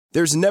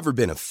There's never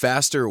been a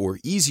faster or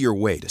easier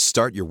way to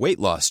start your weight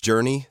loss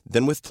journey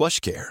than with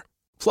PlushCare.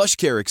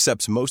 PlushCare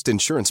accepts most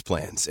insurance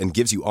plans and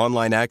gives you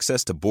online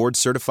access to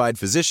board-certified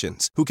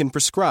physicians who can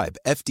prescribe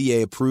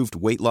FDA-approved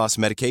weight loss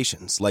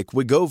medications like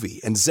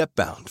Wegovy and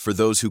Zepbound for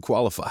those who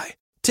qualify.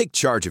 Take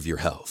charge of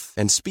your health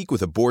and speak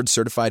with a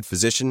board-certified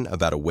physician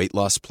about a weight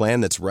loss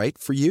plan that's right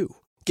for you.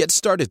 Get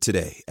started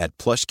today at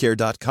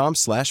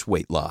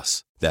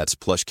plushcare.com/weightloss. That's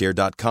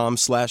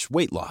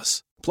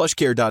plushcare.com/weightloss.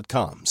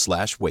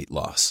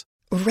 plushcare.com/weightloss.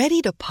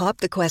 Ready to pop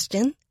the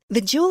question?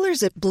 The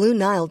jewelers at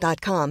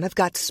BlueNile.com have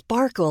got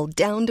sparkle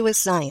down to a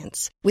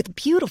science with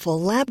beautiful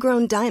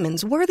lab-grown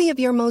diamonds worthy of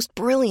your most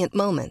brilliant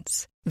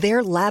moments.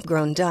 Their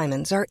lab-grown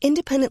diamonds are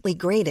independently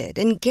graded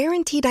and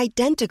guaranteed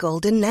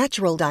identical to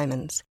natural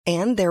diamonds,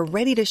 and they're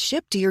ready to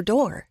ship to your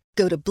door.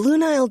 Go to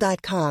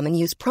BlueNile.com and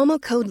use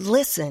promo code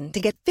LISTEN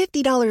to get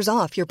 $50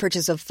 off your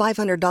purchase of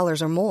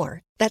 $500 or more.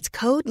 That's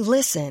code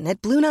LISTEN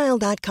at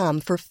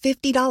BlueNile.com for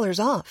 $50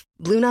 off.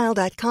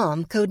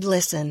 BlueNile.com, code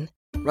LISTEN.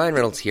 Ryan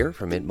Reynolds here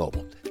from Mint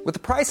Mobile. With the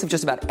price of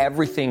just about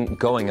everything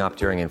going up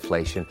during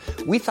inflation,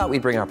 we thought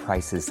we'd bring our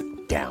prices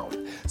down.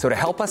 So to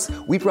help us,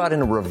 we brought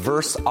in a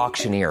reverse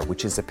auctioneer,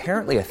 which is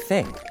apparently a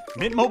thing.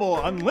 Mint Mobile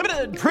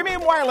Unlimited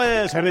Premium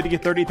Wireless. How to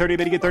get 30, 30,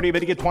 bit to get 30, bit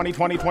to get 20,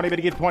 20, 20, bit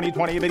to get 20,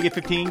 20, bit to get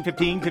 15,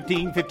 15,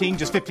 15, 15,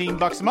 just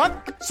 $15 a month?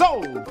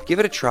 Sold! Give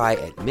it a try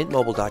at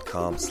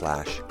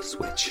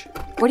mintmobile.com/switch.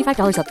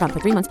 $45 up front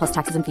for 3 months plus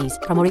taxes and fees.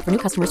 Promo rate for new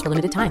customers for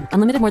limited time.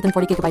 Unlimited more than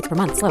 40 gigabytes per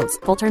month. Slows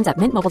full terms at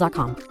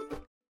mintmobile.com.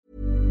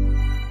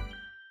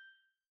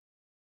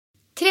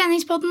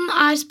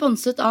 Treningspodden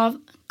sponset av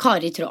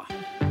Kari Traa.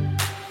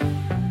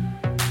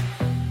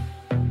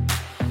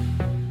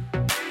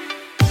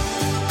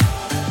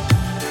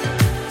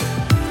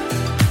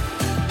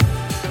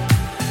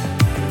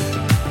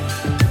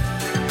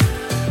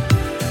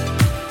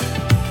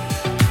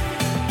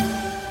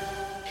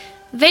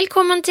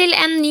 Velkommen til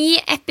en ny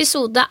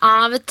episode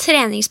av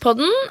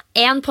Treningspodden,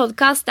 en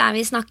podcast der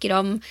vi snakker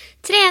om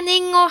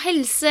trening og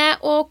helse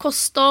og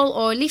kosthold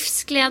og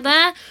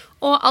livsglede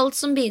og alt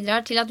som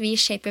bidrar til at vi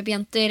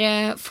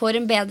shape-up-jenter får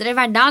en bedre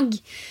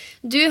hverdag.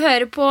 Du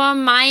hører på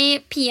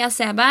meg, Pia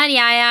Seberg.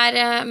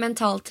 Jeg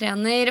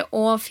mentaltrener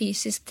og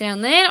fysisk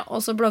trener,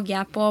 og så blogger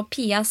jeg på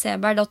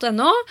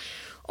piaseberg.no.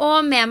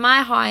 Og med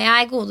meg har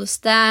jeg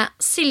godeste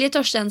Silje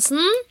Torstensen.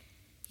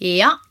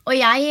 Ja, og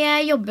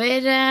jeg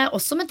jobber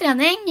også med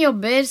trening.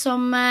 Jobber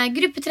som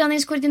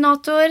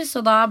gruppetreningskoordinator,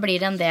 så da blir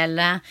det en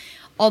del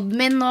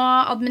admin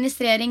og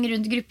administrering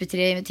rundt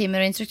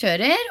gruppetimer og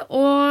instruktører,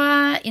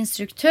 og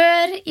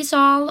instruktør i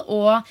sal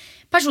og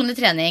personlig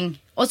trening.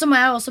 Og så må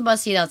jeg også bare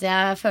si at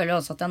jeg føler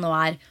også at jeg nå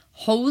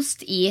host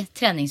i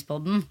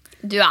treningspodden.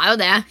 Du jo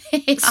det,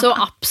 så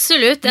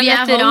absolutt en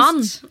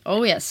veteran.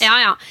 Oh yes.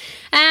 Ja.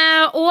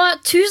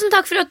 Og tusen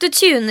takk for at du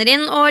tuner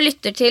inn og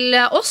lytter til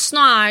oss.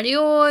 Nå det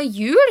jo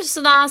jul,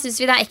 så da synes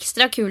vi det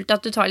ekstra kult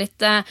at du tar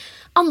litt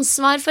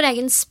ansvar for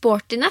egen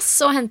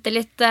sportiness og henter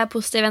litt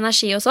positiv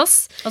energi hos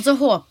oss. Og så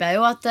håper jeg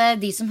jo at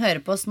de som hører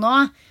på oss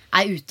nå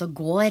ute og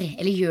går,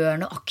 eller gjør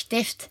noe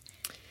aktivt.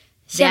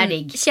 Det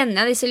digg.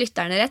 Kjenner jeg disse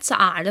lytterne rett, så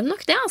de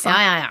nok det, altså.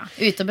 Ja.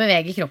 Ute og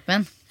bevege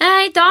kroppen.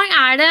 I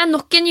dag det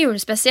nok en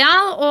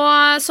julespesial,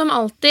 og som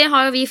alltid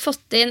har vi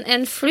fått inn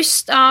en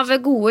flust av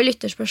gode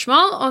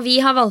lytterspørsmål, og vi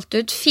har valgt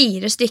ut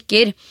 4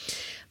 stykker.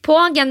 På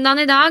agendaen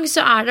i dag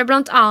så det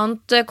blant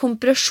annet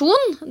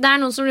kompresjon. Det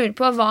noen som lurer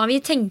på hva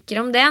vi tenker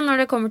om det når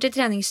det kommer til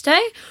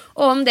treningstøy,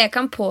 og om det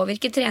kan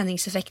påvirke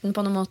treningseffekten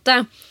på noen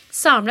måte.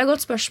 Samlet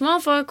godt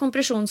spørsmål, for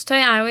kompresjonstøy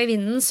jo i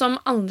vinden som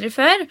aldri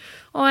før,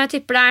 og jeg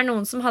tipper det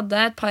noen som hadde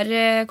et par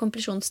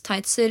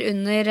kompresjonstights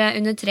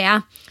under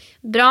treet.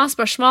 Bra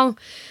spørsmål.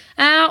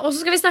 Og så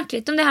skal vi snakke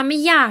litt om det her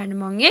med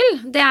jernmangel.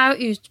 Det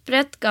jo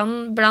utbredt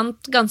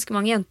blant ganske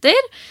mange jenter.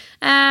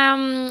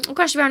 Og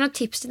kanskje vi har noen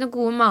tips til noen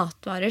gode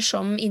matvarer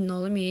som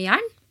inneholder mye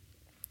jern.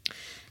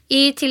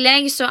 I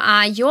tillegg så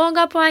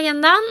yoga på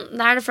agendaen.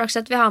 Der det flaks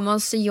at vi har med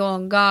oss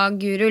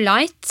yoga-guru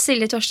light,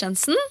 Silje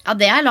Torstensen. Ja,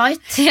 det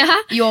light. Ja.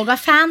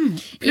 Yoga-fan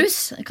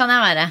pluss kan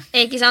jeg være.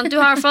 Ikke sant? Du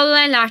har I hvert fall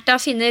lært deg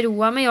å finne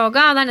roa med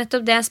yoga. Det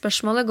nettopp det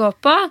spørsmålet går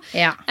på.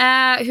 Ja.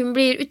 Hun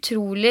blir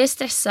utrolig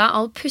stresset av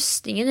all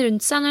pustingen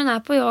rundt seg når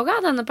hun på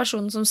yoga. Denne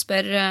personen som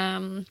spør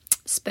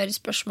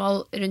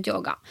spørsmål rundt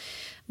yoga.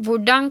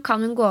 Hvordan kan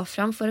hun gå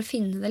fram for å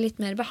finne det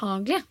litt mer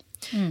behagelig?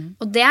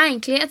 Og det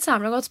egentlig et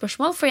samlet godt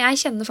spørsmål, for jeg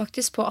kjenner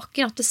faktisk på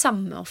akkurat det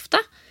samme ofte.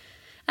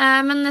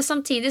 Men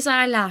samtidig så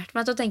har jeg lært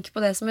meg til å tenke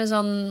på det som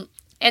en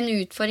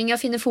utfordring I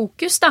å finne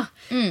fokus da.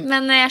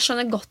 Men jeg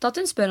skjønner godt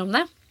at hun spør om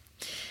det.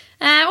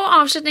 Og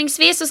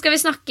avslutningsvis så skal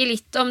vi snakke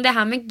litt om det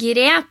her med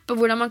grep,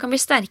 hvordan man kan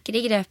bli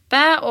sterkere I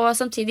grepet, og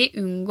samtidig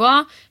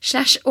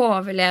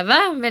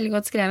unngå/overleve, veldig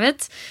godt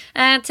skrevet,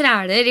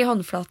 træler I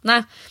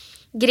håndflatene.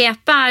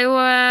 Grepet jo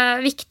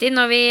viktig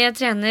når vi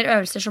trener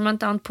øvelser som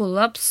blant annet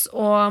pull-ups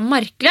og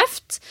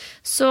markløft,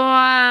 så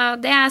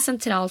det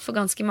sentralt for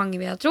ganske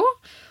mange vil jeg tro.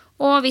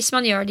 Og hvis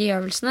man gjør de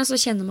øvelsene, så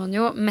kjenner man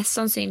jo mest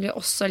sannsynlig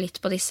også litt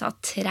på disse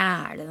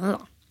trælene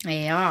da.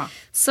 Ja.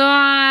 Så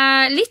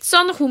litt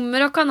sånn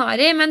hummer og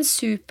kanari, men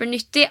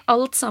supernyttig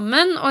alt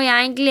sammen, og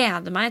jeg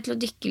gleder meg til å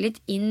dykke litt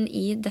inn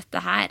I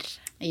dette her.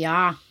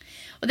 Ja.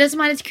 Og det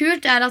som litt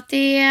kult at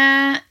I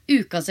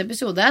ukas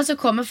episode så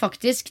kommer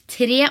faktisk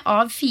 3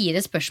 av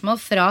 4 spørsmål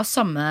fra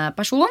samme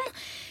person.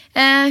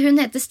 Hun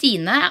heter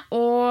Stine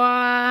og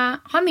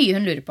har mye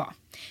hun lurer på.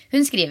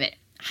 Hun skriver: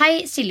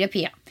 Hei Silje og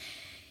Pia.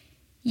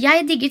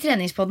 Jeg digger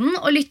treningspodden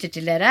og lytter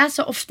til dere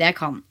så ofte jeg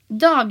kan.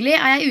 Daglig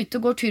jeg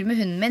ute og går tur med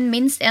hunden min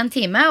minst 1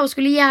 time og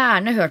skulle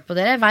gjerne hørt på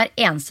dere hver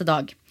eneste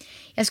dag.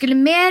 Jeg skulle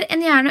mer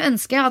enn gjerne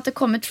ønske at det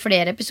kom ut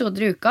flere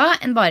episoder I uka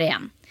enn bare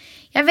 1.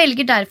 Jeg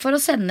velger derfor å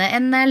sende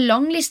en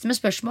lang liste med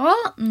spørsmål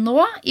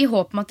nå I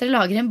håp om at dere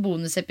lager en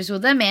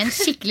bonusepisode med en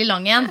skikkelig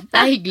lang en.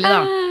 Det hyggelig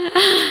da.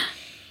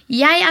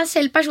 Jeg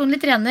selv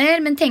personlig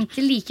trener, men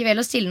tenkte likevel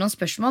å stille noen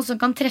spørsmål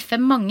som kan treffe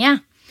mange.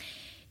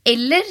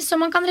 Eller som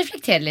man kan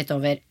reflektere litt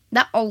over.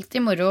 Det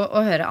alltid moro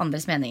å høre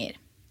andres meninger.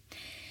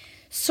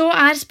 Så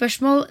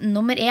spørsmål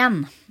nummer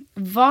 1.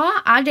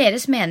 Hva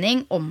deres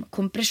mening om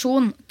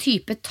kompresjon,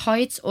 type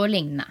tights og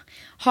lignende?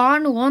 Har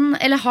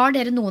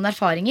dere noen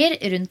erfaringer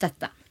rundt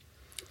dette?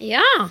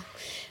 Ja,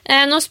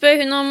 nå spør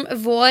hun om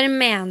vår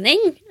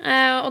mening,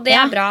 og det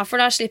bra,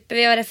 for da slipper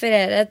vi å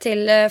referere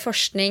til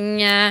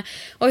forskning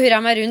og hurra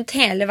meg rundt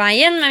hele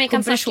veien, men vi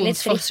kan snakke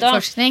litt fritt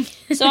også.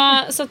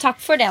 Så takk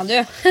for det, du.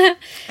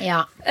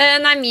 Ja.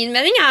 Nei, min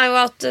mening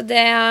jo at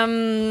det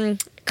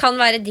kan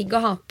være digg å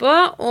ha på,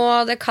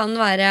 og det kan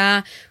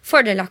være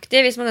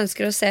fordelaktig hvis man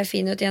ønsker å se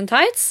fin ut I en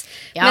tights.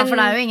 Ja, men, for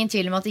det jo ingen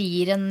tvil om at det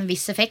gir en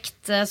viss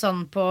effekt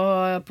sånn på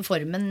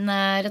formen,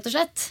 rett og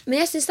slett.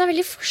 Men jeg synes det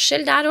veldig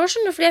forskjell der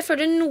også, fordi jeg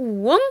føler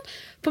noen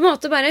på en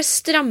måte bare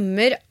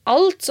strammer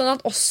alt, sånn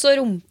at også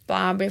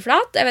rumpa blir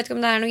flat. Jeg vet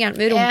ikke om det noe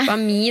gærent med rumpa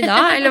mi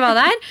da, eller hva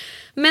det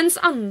mens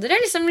andre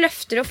liksom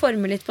løfter og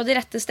former litt på de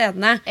rette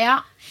stedene. Ja,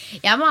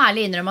 jeg må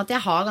ærlig innrømme at jeg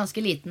har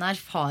ganske liten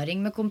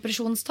erfaring med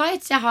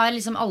kompresjonstights. Jeg har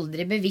liksom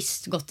aldri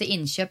bevisst gått til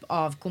innkjøp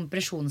av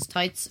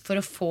kompresjonstights for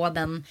å få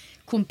den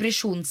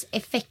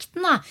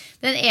kompresjonseffekten da.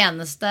 Den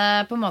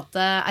eneste på en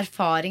måte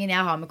erfaringen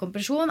jeg har med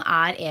kompresjon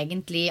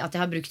egentlig at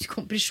jeg har brukt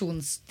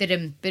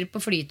kompresjonsstrømper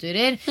på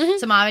flyturer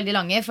som veldig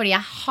lange, fordi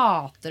jeg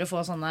hater å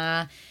få sånne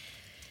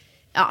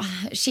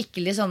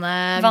skikkelig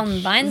sånne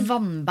vannbein.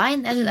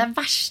 Det det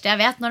verste jeg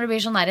vet når det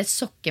blir sånn et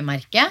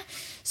sokkemerke.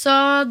 Så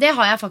det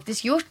har jeg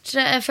faktisk gjort.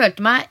 Jeg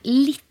følte meg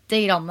litt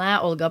grann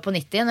Olga på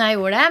 90 når jeg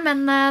gjorde det,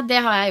 men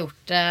det har jeg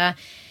gjort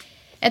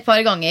et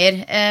par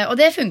ganger. Og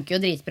det funker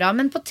jo dritbra.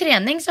 Men på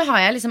trening så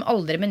har jeg liksom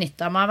aldri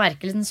benyttet meg av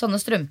hverken sånne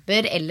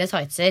strømper eller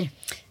tightser.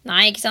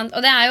 Nei, ikke sant?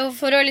 Og det jo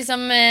for å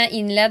liksom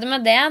innlede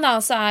med det da,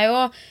 så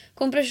jo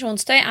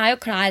kompresjonstøy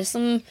jo klær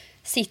som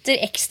sitter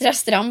ekstra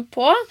stram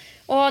på.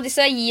 Og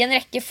disse gir en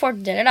rekke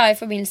fordeler da, I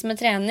forbindelse med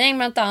trening,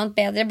 blant annet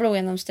bedre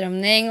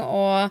blodgjennomstrømning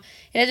og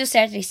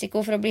redusert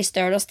risiko for å bli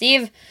støl og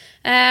stiv.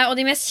 Og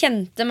de mest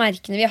kjente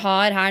merkene vi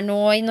har her nå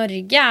I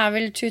Norge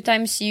vel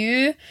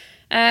 2XU,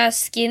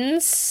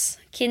 Skins,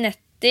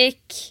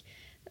 Kinetic.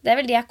 Det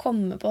vel de jeg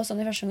kommer på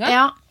sånn I første gang.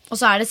 Ja, og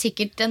så det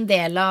sikkert en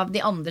del av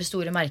de andre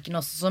store merkene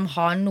også som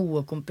har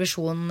noe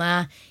kompresjon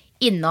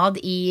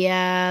innad I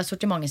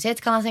sortimentet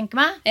sitt, kan jeg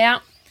tenke meg. Ja.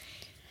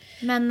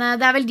 Men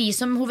det vel de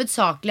som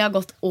hovedsakelig har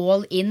gått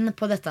all in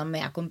på dette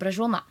med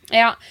kompresjon da.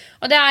 Ja,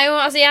 og det jo,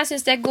 altså jeg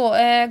synes det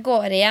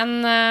går igjen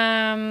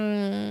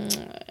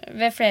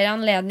ved flere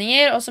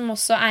anledninger, og som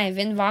også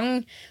Eivind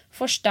Wang,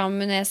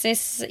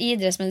 forstammunesis I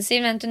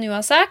idrettsmedisin ved NTNU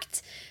har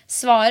sagt.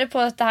 Svaret på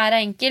dette her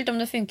enkelt,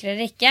 om det funker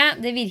eller ikke.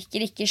 Det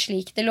virker ikke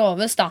slik det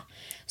loves da.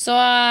 Så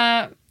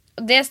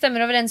det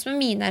stemmer overens med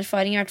min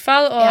erfaring I hvert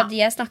fall, og de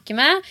jeg snakker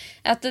med,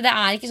 at det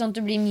ikke sånn at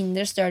du blir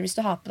mindre støl hvis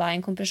du har på deg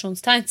en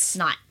kompresjonstights.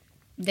 Nei.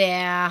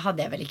 Det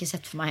hadde jeg vel ikke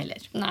sett for meg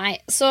heller. Nei,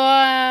 så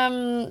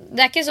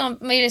det ikke sånn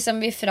at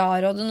vi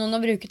fraråder noen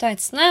å bruke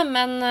tightsene,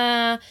 men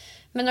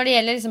når det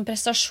gjelder liksom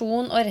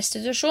prestasjon og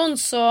restitusjon,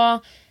 så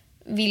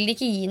vil det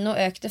ikke gi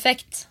noe økt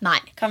effekt. Nei.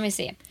 Kan vi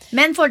si.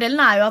 Men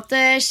fordelen jo at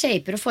det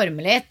shaper og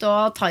former litt,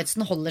 og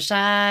tightsen holder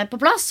seg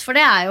på plass, for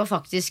det jo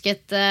faktisk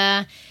et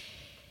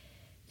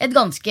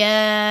ganske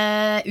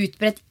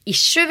utbredt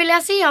issue, vil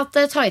jeg si, at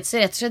tightser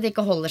rett og slett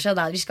ikke holder seg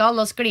der de skal,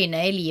 og sklir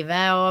ned I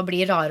livet og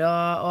blir rare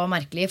og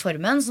merkelige I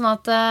formen. Sånn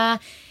at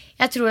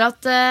jeg tror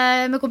at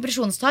med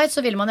kompresjonstights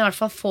så vil man I hvert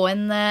fall få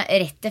en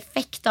rett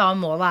effekt da,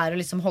 målet å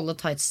liksom holde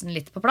tightsen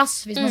litt på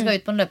plass hvis man skal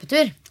ut på en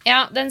løpetur.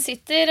 Ja, den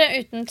sitter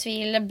uten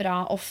tvil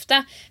bra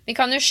ofte. Vi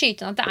kan jo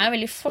skyte inn at det jo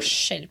veldig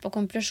forskjell på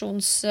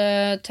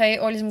kompresjonstøy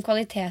og liksom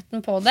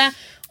kvaliteten på det.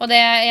 Og det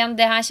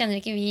her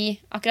kjenner ikke vi,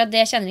 akkurat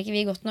det kjenner ikke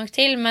vi godt nok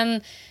til, men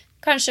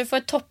kanskje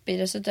for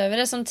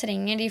toppidrettsutøvere som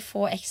trenger de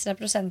få ekstra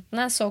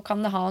prosentene, så kan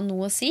det ha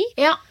noe å si.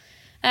 Ja.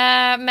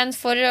 Men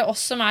for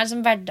oss som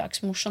liksom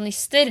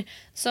hverdagsmosjonister,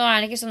 så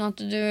det ikke sånn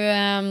at du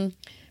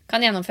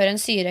kan gjennomføre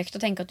en syreøkt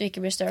og tenke at du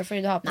ikke blir større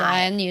fordi du har på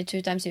deg nye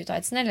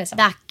 2XU-tightsene. Liksom.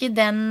 Det ikke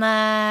den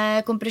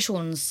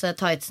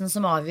kompresjonstightsen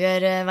som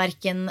avgjør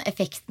hverken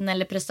effekten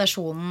eller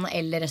prestasjonen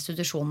eller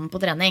restitusjonen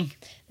på trening.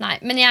 Nei,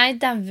 men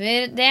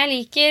jeg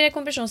liker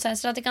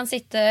kompresjonstights at de kan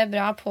sitte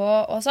bra på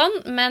og sånn,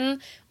 men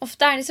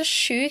ofte de så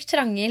sjukt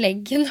trange i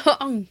leggen og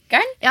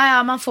ankelen.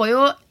 Ja, man får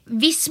jo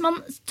hvis man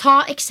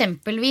tar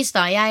eksempelvis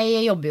da,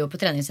 jeg jobber jo på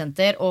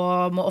treningssenter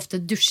og må ofte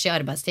dusje i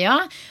arbeidstida,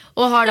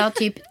 og har da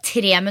typ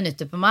 3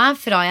 minutter på meg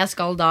fra jeg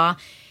skal da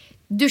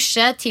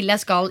dusje til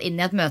jeg skal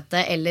inn i et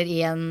møte eller i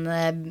en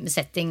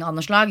setting av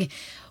noe slag.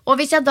 Og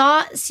hvis jeg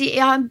da,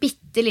 jeg har en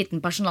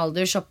bitteliten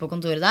personaldusj oppe på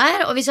kontoret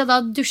der, og hvis jeg da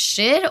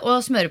dusjer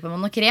og smører på meg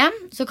noe krem,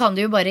 så kan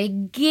du jo bare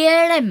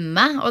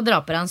glemme å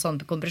dra på deg en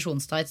sånn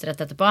kompresjonstights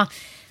rett etterpå.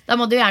 Da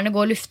må du gjerne gå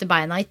og lufte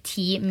beina i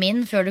 10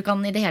 min før du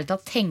kan i det hele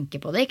tatt tenke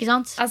på det, ikke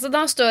sant? Altså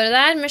da står du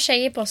der med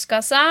skjegg i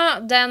postkassa,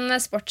 den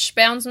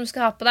sportsbean som du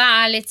skal ha på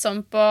deg litt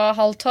sånn på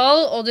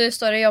 11:30, og du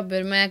står og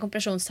jobber med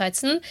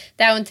kompresjonstightsen.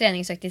 Det jo en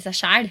treningsøkt i seg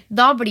selv.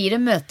 Da blir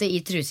det møte i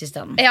trus i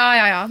stedet.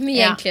 Ja,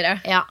 mye enklere.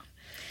 Ja.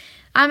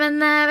 Nei,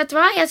 men vet du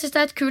hva? Jeg synes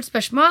det et kult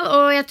spørsmål,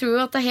 og jeg tror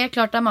jo at det helt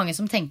klart mange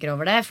som tenker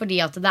over det, fordi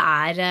at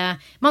det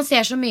man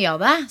ser så mye av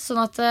det, sånn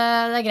at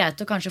det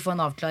greit å kanskje få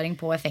en avklaring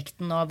på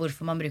effekten og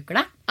hvorfor man bruker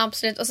det.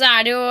 Absolutt, og så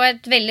det jo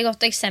et veldig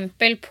godt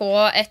eksempel på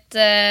et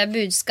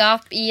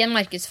budskap i en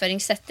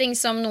markedsføringssetting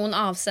som noen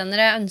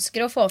avsendere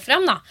ønsker å få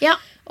fram da. Ja.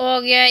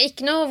 Og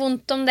ikke noe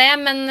vondt om det,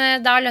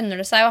 men da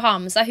lønner det seg å ha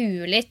med seg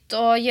huet litt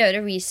og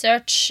gjøre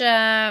research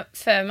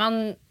før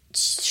man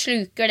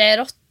sluker det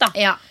rått da.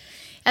 Ja.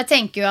 Jeg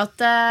tenker jo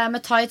at med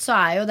tights så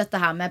jo dette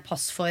her med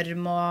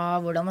passform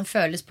og hvordan den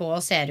føles på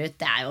og ser ut,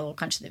 det jo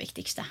kanskje det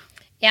viktigste.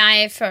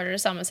 Jeg føler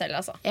det samme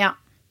selv, altså. Ja.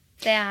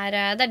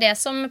 Det det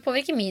som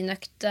påvirker min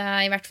økt,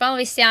 i hvert fall.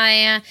 Hvis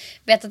jeg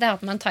vet at jeg har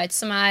på meg en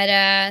tights som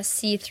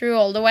see-through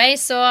all the way,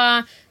 så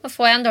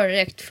får jeg en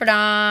dårligere økt, for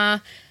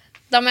da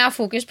må jeg ha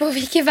fokus på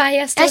hvilken vei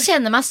jeg står. Jeg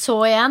kjenner meg så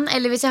igjen,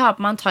 eller hvis jeg har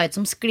på meg en tights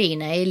som sklir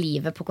ned i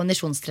livet på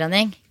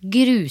kondisjonstrening.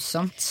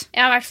 Grusomt.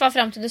 Ja, i hvert fall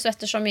frem til du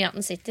svetter så mye at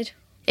den sitter.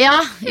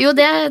 Ja, jo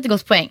det et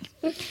godt poeng.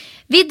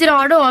 Vi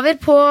drar det over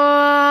på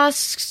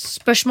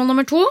spørsmål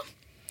nummer 2.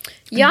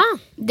 Ja.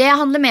 Det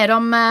handler mer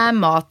om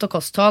mat og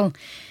kosthold.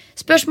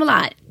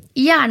 Spørsmålet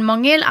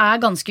jernmangel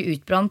ganske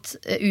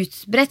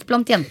utbredt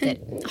blant jenter.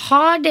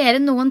 Har dere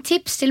noen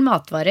tips til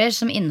matvarer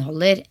som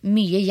inneholder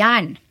mye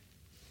jern?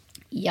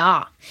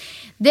 Ja,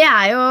 det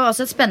jo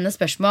også et spennende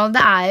spørsmål.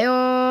 Det jo,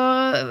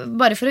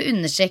 bare for å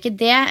understreke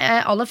det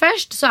aller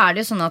først, så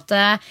det jo sånn at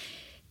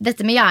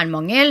dette med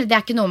jernmangel, det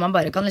ikke noe man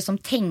bare kan liksom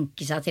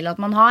tenke seg til at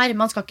man har.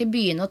 Man skal ikke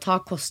begynne å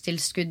ta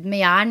kosttilskudd med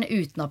jern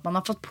uten at man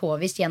har fått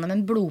påvist gjennom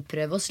en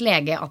blodprøve hos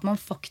lege at man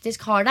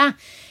faktisk har det.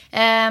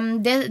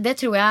 Det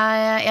tror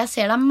jeg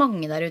ser det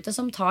mange der ute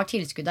som tar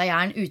tilskudd av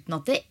jern uten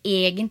at det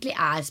egentlig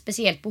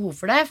spesielt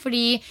behov for det.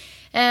 Fordi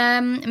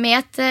med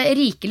et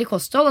rikelig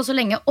kosthold, og så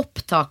lenge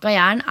opptak av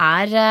jern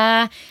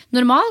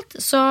normalt,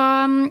 så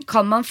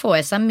kan man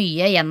få i seg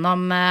mye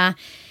gjennom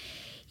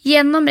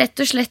rett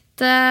og slett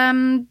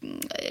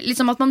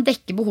liksom at man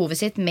dekker behovet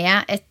sitt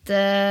med et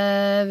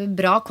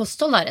bra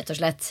kosthold da, rett og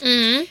slett.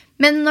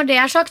 Men når det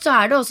sagt, så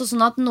det også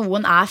sånn at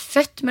noen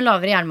født med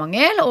lavere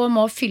jernmangel og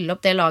må fylle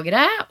opp det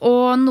lageret,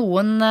 og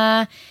noen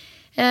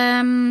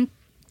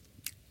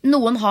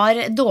har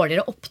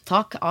dårligere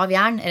opptak av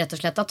jern, rett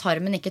og slett at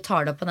tarmen ikke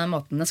tar det opp på den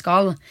måten det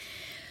skal.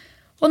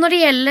 Og når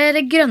det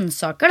gjelder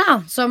grønnsaker da,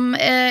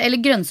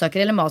 eller grønnsaker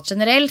eller mat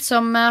generelt,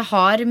 som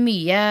har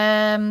mye,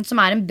 som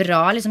en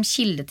bra liksom,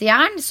 kilde til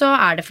jern, så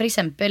det for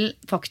eksempel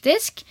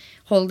faktisk,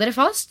 hold dere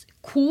fast,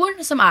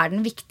 korn som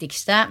den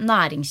viktigste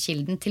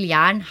næringskilden til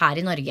jern her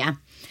i Norge.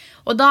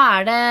 Og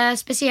da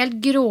det spesielt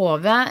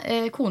grove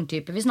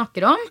korntyper vi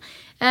snakker om,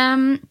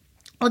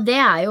 og det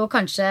jo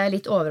kanskje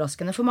litt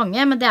overraskende for mange,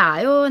 men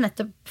det jo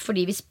nettopp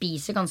fordi vi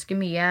spiser ganske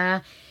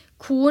mye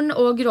korn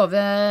og grove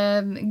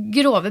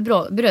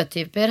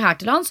brødtyper her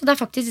til land, så det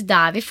faktisk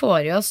der vi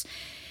får i oss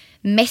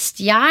mest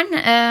jern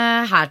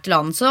her til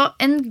land. Så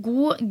en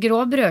god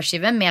grov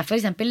brødskive med for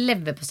eksempel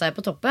leverpostei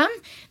på toppen,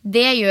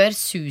 det gjør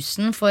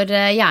susen for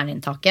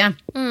jerninntaket.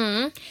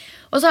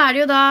 Og så det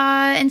jo da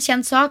en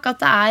kjent sak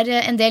at det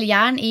en del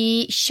jern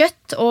i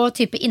kjøtt og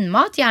type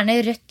innmat,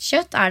 gjerne rødt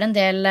kjøtt det en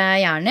del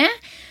jern i.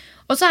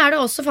 Og så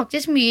det også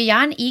faktisk mye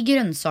jern i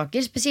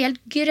grønnsaker, spesielt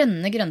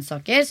grønne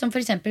grønnsaker, som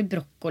for eksempel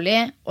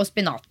brokkoli og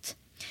spinat.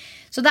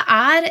 Så det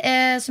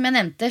som jeg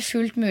nevnte,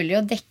 fullt mulig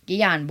å dekke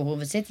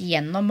jernbehovet sitt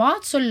gjennom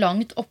mat, så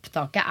langt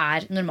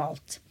opptaket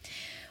normalt.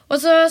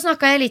 Og så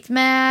snakket jeg litt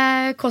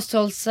med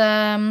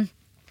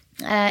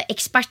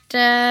kostholdsekspert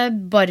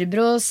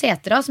Barbro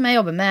Setra, som jeg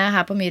jobber med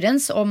her på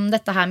Myrens, om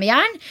dette her med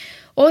jern.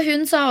 Og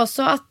hun sa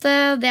også at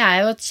det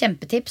jo et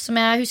kjempetips som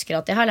jeg husker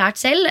at jeg har lært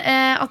selv,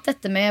 at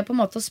dette med på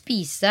en måte å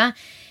spise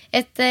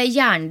et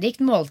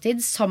jernrikt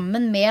måltid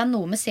sammen med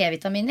noe med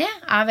C-vitamin i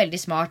veldig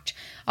smart.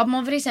 At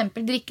man for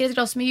eksempel drikker et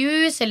glass med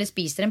juice, eller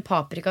spiser en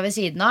paprika ved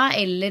siden av,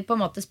 eller på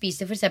en måte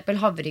spiser for eksempel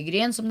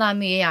havregryn, som det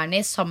mye jern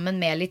i, sammen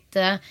med litt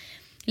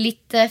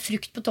litt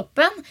frukt på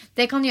toppen,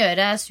 det kan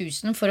gjøre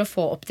susen for å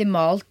få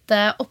optimalt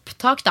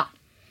opptak da.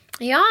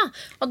 Ja,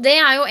 og det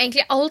jo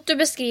egentlig alt du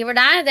beskriver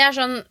der.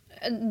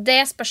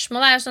 Det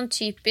spørsmålet jo sånn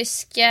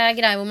typisk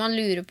greie hvor man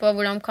lurer på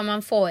hvordan kan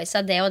man få i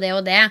seg det og det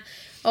og det.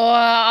 Og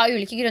av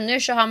ulike grunner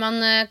så har man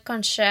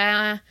kanskje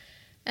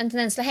en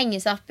tendens til å henge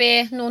seg opp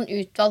i noen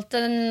utvalgte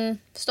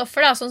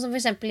stoffer, da, sånn som for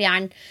eksempel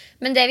jern.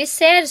 Men det vi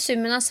ser,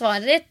 summen av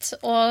svaret ditt,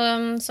 og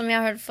som vi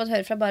har fått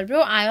høre fra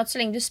Barbro, jo at så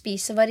lenge du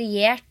spiser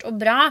variert og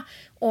bra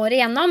året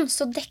igjennom,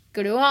 så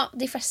dekker du jo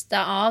de fleste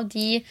av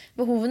de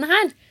behovene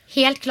her.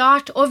 Helt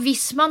klart, og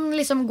hvis man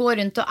liksom går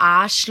rundt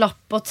og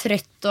slapp og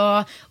trøtt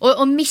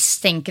og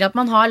mistenker at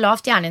man har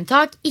lavt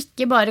jerninntak,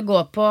 ikke bare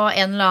gå på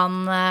en eller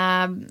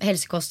annen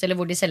helsekost eller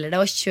hvor de selger det,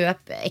 og kjøp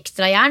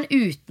ekstra jern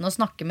uten å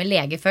snakke med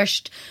lege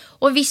først.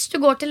 Og hvis du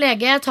går til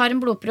lege, tar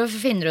en blodprøve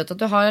og finner ut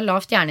at du har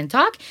lavt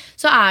jerninntak,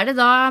 så det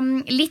da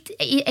litt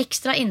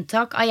ekstra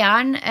inntak av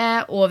jern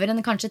over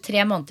en kanskje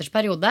 3 måneders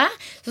periode,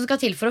 som skal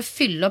til for å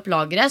fylle opp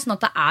lageret, sånn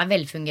at det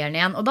velfungerende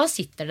igjen. Og da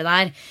sitter det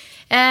der.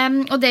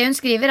 Og det hun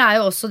skriver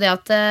jo også det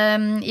at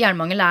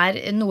jernmangel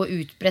noe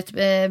utbredt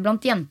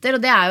blant jenter,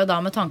 og det jo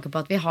da med tanke på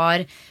at vi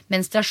har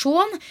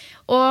menstruasjon,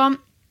 og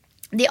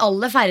de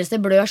aller færreste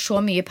blør så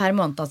mye per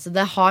måned at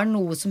det har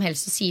noe som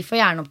helst å si for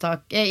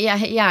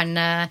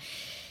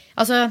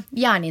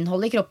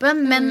jerninnhold i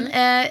kroppen, men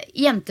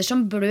jenter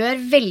som blør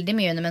veldig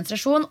mye under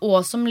menstruasjon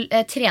og som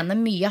trener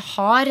mye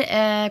hard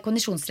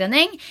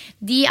kondisjonstrening,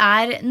 de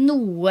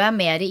noe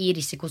mer i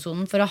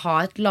risikosonen for å ha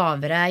et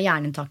lavere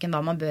jerninntak enn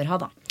hva man bør ha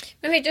da.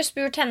 Men fikk du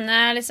spurt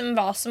henne liksom,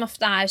 hva som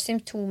ofte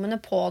symptomene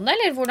på det,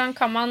 eller hvordan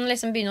kan man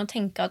liksom begynne å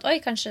tenke at oi,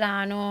 kanskje det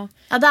noe...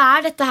 Ja, det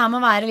dette her med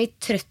å være litt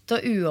trøtt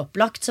og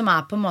uopplagt som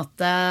på en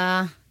måte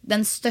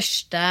den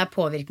største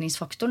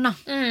påvirkningsfaktoren da.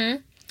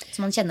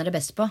 Som man kjenner det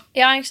best på.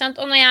 Ja, ikke sant?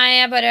 Og når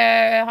jeg bare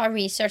har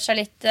researchet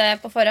litt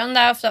på forhånd,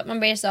 det ofte at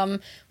man blir sånn,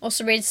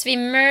 også blir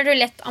svimmel,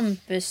 lett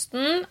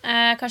andpusten,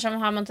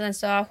 kanskje har man tendens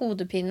til å ha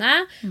hodepine,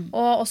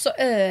 og også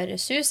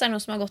øresus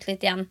noe som har gått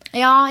litt igjen.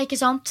 Ja,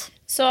 ikke sant?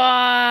 Så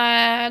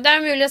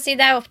det mulig å si,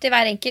 det opp til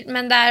hver enkelt,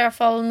 men det I hvert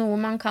fall noe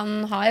man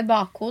kan ha I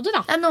bakhodet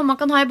da. Det noe man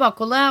kan ha I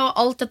bakhodet, og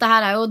alt dette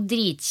her jo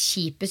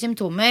dritkjipe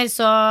symptomer,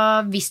 så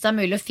hvis det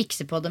mulig å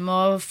fikse på det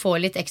med å få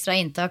litt ekstra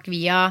inntak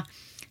via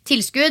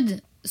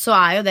tilskudd, så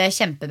jo det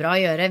kjempebra å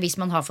gjøre hvis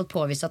man har fått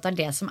påvist at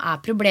det som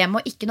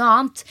problemet og ikke noe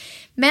annet.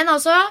 Men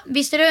altså,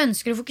 hvis dere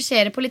ønsker å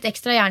fokusere på litt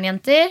ekstra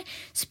jernjenter,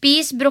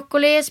 spis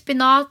brokkoli,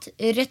 spinat,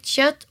 rødt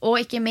kjøtt og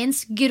ikke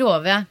minst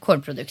grove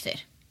kålprodukter.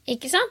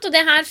 Ikke sant? Og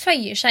det her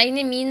føyer seg inn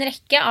I min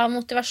rekke av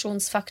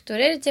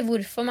motivasjonsfaktorer til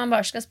hvorfor man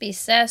bare skal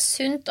spise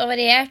sunt og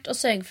variert og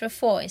sørge for å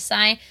få I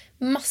seg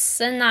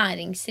masse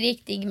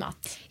næringsrik digg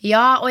mat.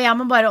 Ja, og jeg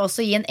må bare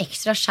også gi en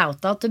ekstra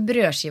shoutout til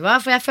brødskiva,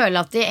 for jeg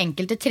føler at I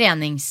enkelte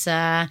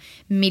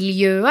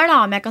treningsmiljøer, da,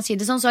 om jeg kan si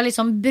det sånn, så har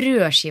liksom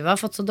brødskiva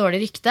fått så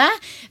dårlig rykte.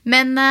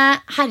 Men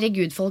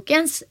herregud,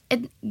 folkens,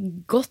 et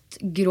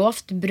godt,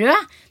 grovt brød,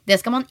 det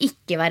skal man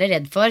ikke være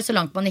redd for, så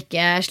langt man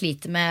ikke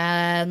sliter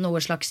med noe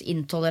slags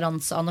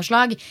intoleranse av noe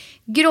slag.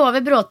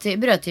 Grove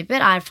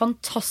brødtyper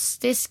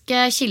fantastisk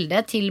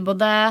kilde til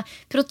både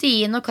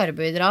protein og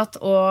karbohydrat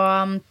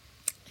og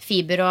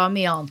fiber og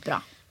mye annet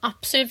bra.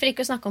 Absolutt, for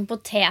ikke å snakke om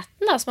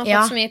poteten da, som har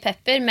fått så mye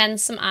pepper, men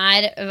som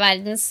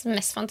verdens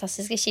mest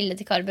fantastiske kilde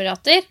til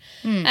karbohydrater,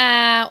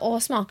 og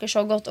smaker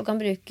så godt og kan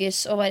brukes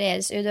og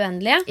varieres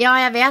uendelige. Ja,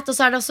 jeg vet, og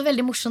så det også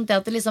veldig morsomt det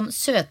at det liksom,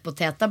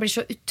 søtpoteta blir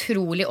så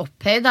utrolig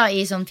opphøyd da, I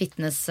sånn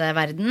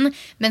fitnessverden,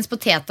 mens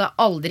poteta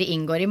aldri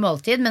inngår I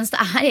måltid, mens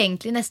det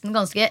egentlig nesten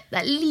ganske,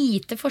 det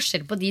lite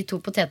forskjell på de to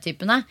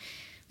potettypene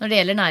når det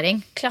gjelder næring.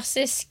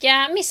 Klassisk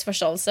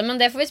misforståelse, men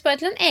det får vi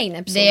spare til en egen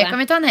episode. Det kan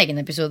vi ta en egen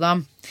episode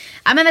om.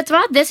 Nei, men vet du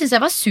hva? Det synes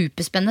jeg var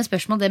superspennende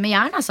spørsmål, det med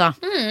jern, altså.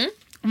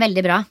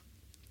 Veldig bra.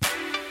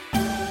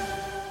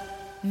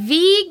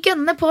 Vi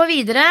gønner på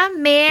videre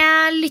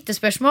med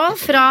lyttespørsmål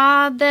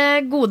fra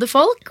det gode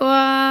folk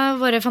og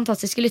våre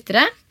fantastiske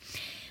lyttere.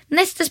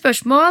 Neste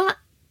spørsmål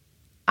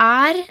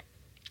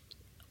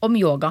om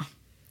yoga.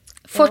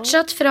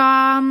 Fortsatt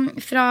fra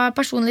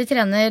personlig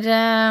trener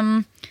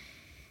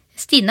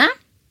Stine.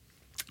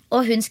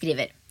 Og hun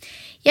skriver: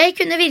 Jeg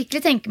kunne virkelig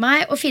tenke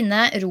meg å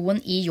finne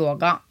roen I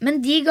yoga, men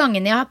de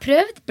gangene jeg har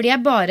prøvd, blir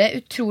jeg bare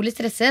utrolig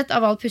stresset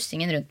av all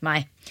pustingen rundt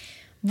meg.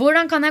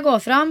 Hvordan kan jeg gå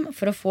fram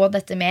for å få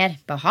dette mer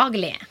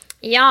behagelig?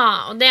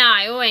 Ja, og det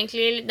jo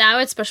egentlig det jo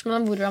et spørsmål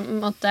om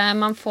hvordan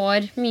man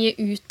får mye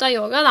ut av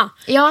yoga da.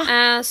 Ja.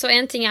 Så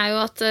en ting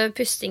jo at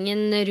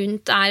pustingen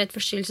rundt et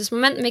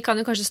forstyrrelsesmoment, men vi kan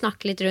jo kanskje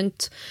snakke litt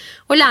rundt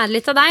og lære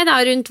litt av deg da,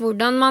 rundt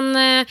hvordan man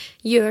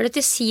gjør det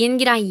til sin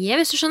greie,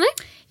 hvis du skjønner?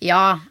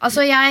 Ja,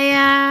 altså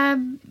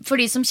for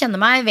de som kjenner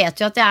meg, vet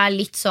jo at jeg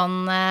litt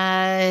sånn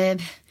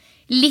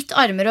litt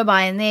armer og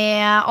bein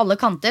I alle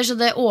kanter, så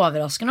det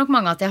overrasker nok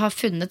mange at jeg har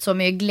funnet så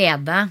mye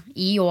glede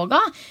I yoga.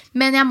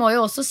 Men jeg må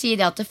jo også si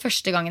det at det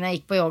første gangen jeg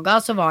gikk på yoga,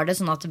 så var det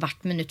sånn at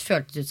hvert minutt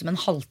føltes ut som en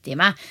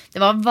halvtime.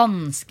 Det var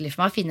vanskelig for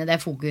meg å finne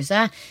det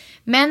fokuset.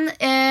 Men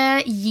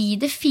gi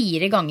det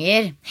 4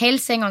 ganger,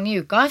 helst en gang I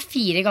uka,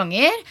 4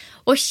 ganger,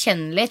 og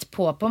kjenn litt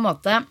på en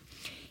måte,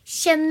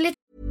 kjenn litt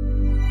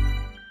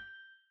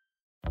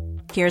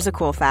Here's a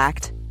cool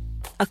fact.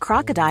 A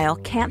crocodile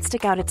can't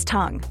stick out its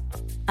tongue.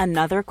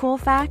 Another cool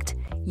fact,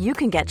 you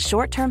can get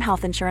short-term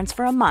health insurance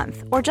for a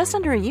month or just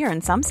under a year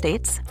in some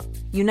states.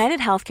 United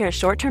Healthcare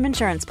short-term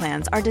insurance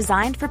plans are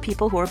designed for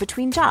people who are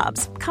between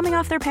jobs, coming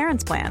off their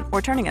parents' plan, or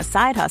turning a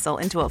side hustle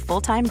into a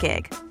full-time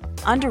gig.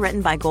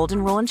 Underwritten by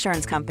Golden Rule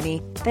Insurance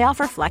Company, they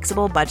offer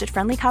flexible,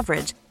 budget-friendly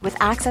coverage with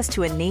access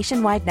to a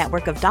nationwide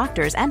network of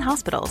doctors and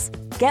hospitals.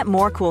 Get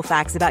more cool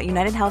facts about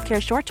United Healthcare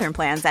short-term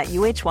plans at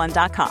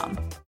uh1.com.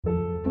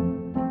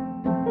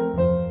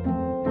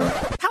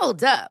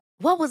 Hold up.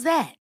 What was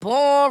that?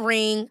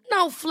 Boring.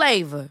 No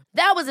flavor.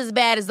 That was as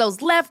bad as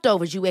those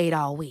leftovers you ate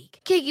all week.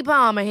 Keke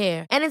Palmer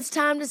here, and it's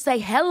time to say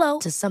hello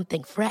to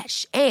something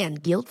fresh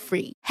and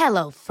guilt-free.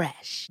 Hello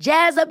Fresh.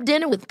 Jazz up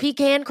dinner with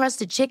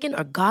pecan-crusted chicken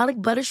or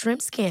garlic butter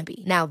shrimp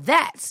scampi. Now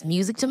that's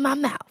music to my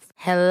mouth.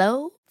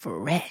 Hello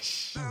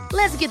Fresh.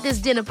 Let's get this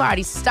dinner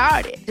party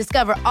started.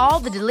 Discover all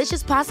the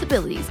delicious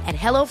possibilities at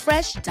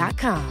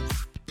HelloFresh.com.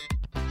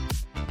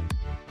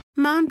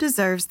 Mom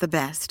deserves the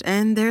best,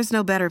 and there's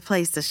no better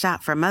place to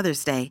shop for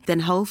Mother's Day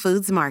than Whole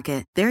Foods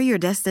Market. They're your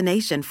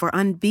destination for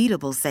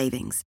unbeatable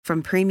savings,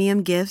 from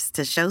premium gifts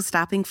to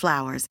show-stopping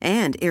flowers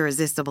and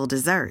irresistible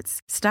desserts.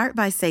 Start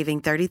by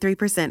saving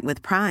 33%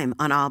 with Prime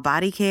on all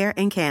body care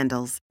and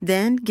candles.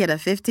 Then get a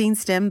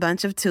 15-stem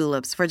bunch of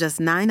tulips for just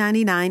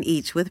 $9.99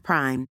 each with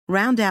Prime.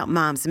 Round out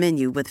Mom's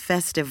menu with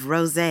festive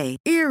rosé,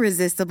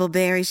 irresistible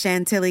berry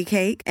chantilly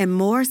cake, and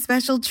more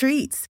special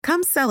treats.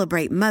 Come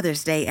celebrate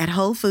Mother's Day at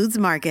Whole Foods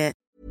Market.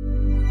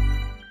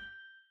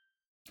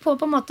 På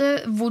en måte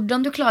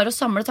hvordan du klarer å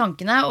samle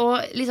tankene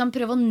og liksom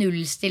prøve å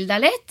nullstille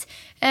deg litt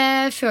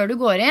før du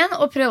går inn,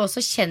 og prøve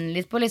også å kjenne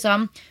litt på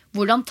liksom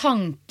hvordan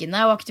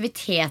tankene og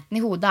aktiviteten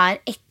i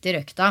hodet etter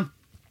økta.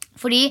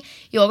 Fordi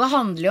yoga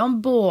handler jo om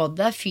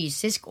både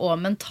fysisk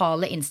og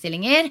mentale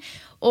innstillinger,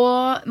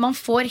 og man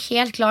får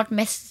helt klart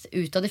mest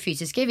ut av det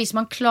fysiske hvis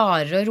man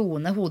klarer å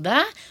roe ned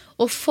hodet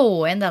og få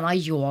inn denne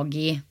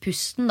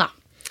yogi-pusten da.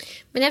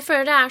 Men jeg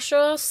føler det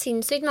så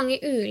sinnssykt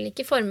mange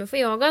ulike former for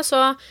yoga,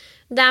 så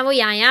der hvor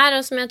jeg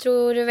og som jeg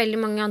tror veldig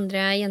mange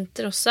andre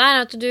jenter også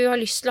at du har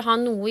lyst til å ha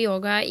noe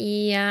yoga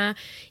i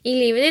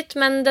livet ditt,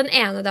 men den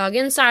ene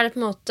dagen så det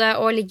på en måte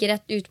å ligge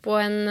rett ut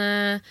på en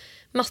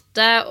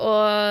matte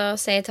og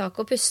se i tak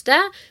og puste,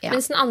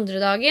 mens den andre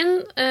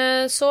dagen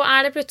så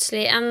det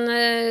plutselig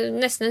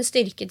nesten en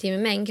styrketime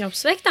med egen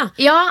kroppsvekt da.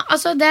 Ja,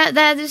 altså det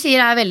du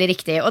sier veldig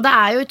riktig, og det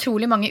jo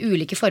utrolig mange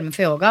ulike former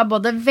for yoga,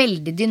 både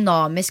veldig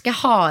dynamiske,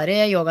 harde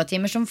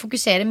yogatimer som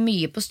fokuserer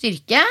mye på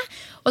styrke,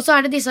 og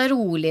så det disse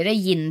roligere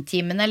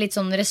yin-timene, litt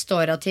sånn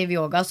restaurativ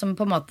yoga, som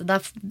på en måte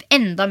det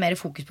enda mer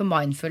fokus på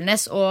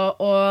mindfulness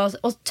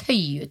og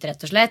tøy ut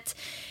rett og slett.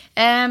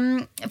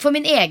 For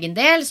min egen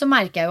del så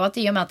merker jeg jo at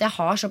i og med at jeg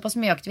har såpass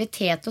mye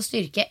aktivitet og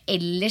styrke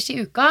ellers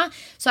i uka,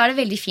 så det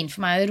veldig fint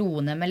for meg å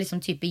roe ned med liksom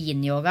type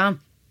yin-yoga.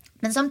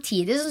 Men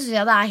samtidig så synes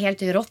jeg det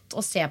helt rått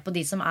å se på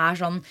de som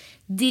sånn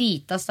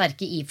drita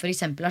sterke i for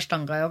eksempel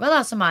Ashtanga-yoga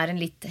da, som en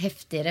litt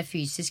heftigere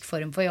fysisk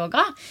form for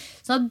yoga.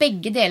 Sånn at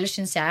begge deler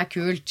synes jeg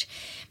kult.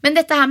 Men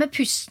dette her med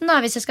pusten da,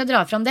 hvis jeg skal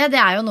dra fram det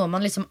jo noe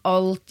man liksom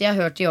alltid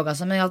har hørt i yoga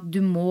sammen, at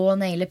du må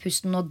naile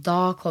pusten, og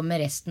da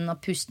kommer resten, og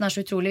pusten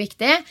så utrolig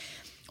viktig.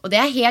 Og det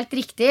helt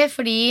riktig,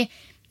 fordi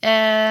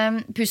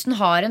pusten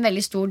har en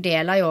veldig stor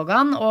del av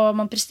yogaen, og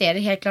man presterer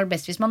helt klart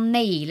best hvis man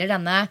nailer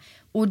denne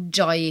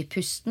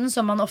Ujjayi-pusten,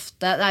 som man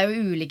ofte, det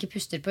jo ulike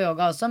puster på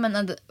yoga også,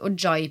 men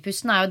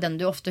Ujjayi-pusten jo den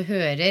du ofte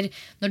hører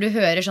når du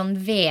hører sånn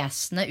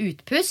vesende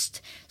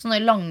utpust,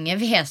 sånne lange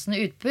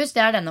vesende utpust,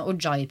 det denne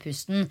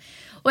Ujjayi-pusten.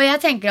 Og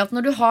jeg tenker at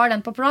når du har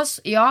den på plass,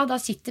 ja, da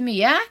sitter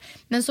mye,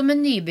 men som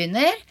en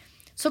nybegynner,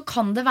 så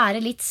kan det være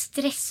litt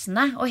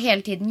stressende å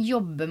hele tiden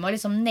jobbe med å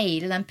liksom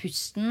naile den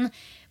pusten,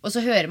 og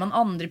så hører man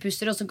andre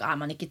puster, og så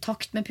man ikke i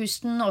takt med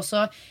pusten, og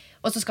så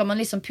skal man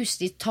liksom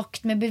puste i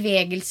takt med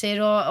bevegelser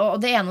og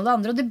det ene og det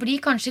andre, og det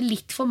blir kanskje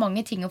litt for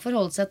mange ting å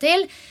forholde seg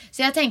til.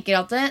 Så jeg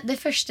tenker at det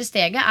første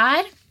steget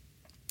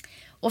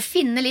å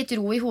finne litt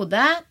ro i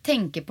hodet,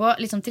 tenke på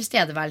liksom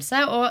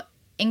tilstedeværelse, og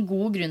en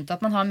god grunn til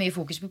at man har mye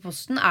fokus på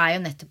pusten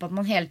jo nettopp at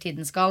man hele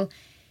tiden skal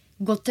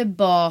gå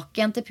tilbake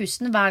igjen til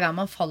pusten hver gang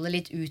man faller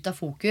litt ut av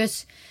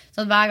fokus.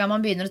 Så at hver gang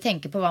man begynner å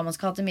tenke på hva man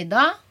skal ha til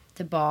middag,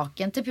 tilbake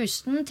igjen til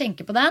pusten,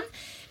 tenke på den.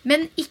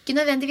 Men ikke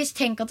nødvendigvis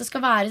tenk at det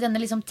skal være denne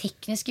liksom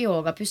tekniske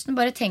yogapusten.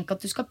 Bare tenk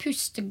at du skal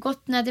puste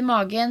godt ned i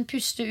magen,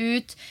 puste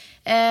ut,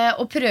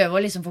 og prøve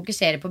å liksom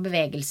fokusere på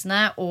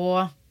bevegelsene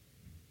og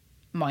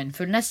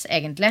mindfulness,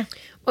 egentlig.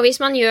 Og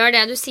hvis man gjør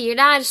det du sier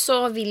der,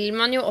 så vil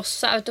man jo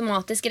også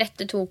automatisk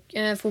rette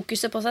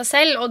fokuset på seg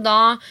selv, og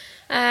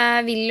da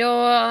vil jo...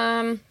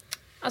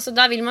 Altså,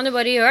 da vil man jo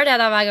bare gjøre det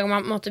da, hver gang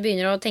man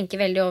begynner å tenke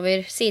veldig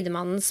over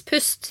sidemannens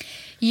pust.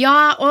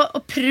 Ja, og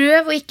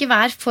prøv å ikke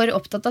være for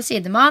opptatt av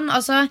sidemann.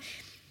 Altså,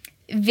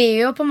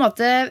 ved å på en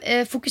måte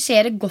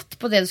fokusere godt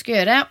på det du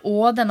skal gjøre,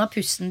 og denne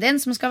pusten din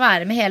som skal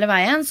være med hele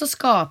veien, så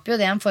skaper jo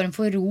det en form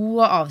for ro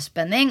og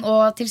avspenning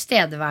og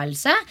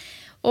tilstedeværelse,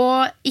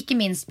 og ikke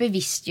minst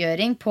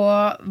bevisstgjøring på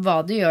hva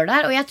du gjør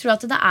der. Og jeg tror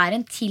at det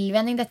en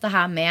tilvenning dette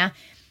her med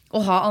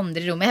å ha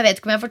andre rom. Jeg vet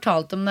ikke om jeg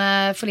fortalte om det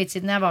for litt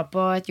siden jeg var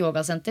på et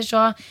yogasenter,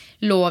 så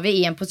lå vi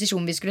i en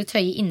posisjon vi skulle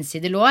tøye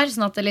innside lår,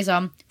 sånn at det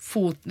liksom,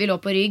 vi lå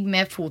på rygg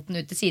med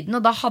foten ut til siden,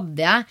 og da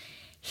hadde jeg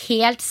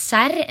helt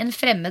serr en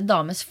fremmed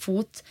dames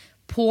fot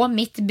på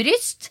mitt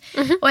bryst,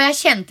 og jeg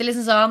kjente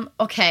liksom sånn,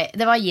 ok,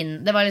 det var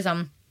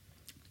liksom,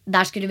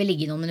 der skulle vi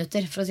ligge i noen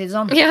minutter, for å si det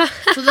sånn. Ja.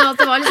 Så det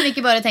var liksom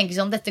ikke bare å tenke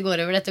sånn, dette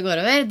går over,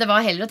 det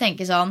var heller å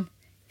tenke sånn,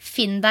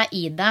 finn deg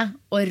i det,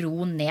 og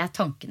ro ned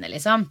tankene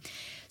liksom.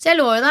 Så jeg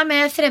lå jo der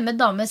med fremmed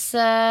dames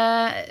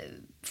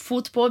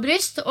fot på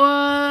bryst,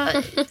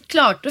 og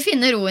klarte å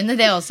finne roen i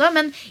det også,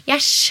 men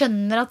jeg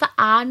skjønner at det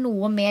er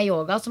noe med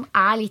yoga som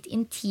er litt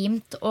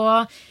intimt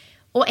og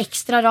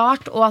ekstra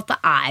rart, og at det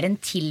er en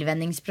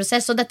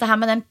tilvenningsprosess. Og dette her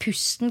med den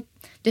pusten,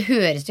 det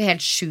høres jo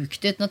helt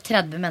sjukt ut når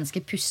 30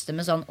 mennesker puster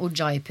med sånn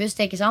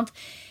ujjayi-pust, ikke sant?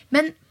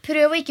 Men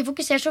prøv å ikke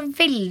fokusere så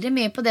veldig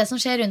mye på det som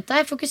skjer rundt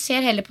deg.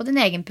 Fokuser heller på din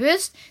egen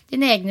pust,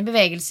 dine egne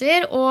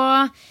bevegelser,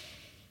 og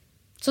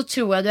så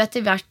tror jeg du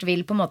etter hvert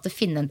vil på en måte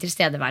finne en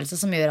tilstedeværelse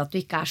som gjør at du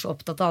ikke er så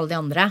opptatt av alle de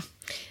andre.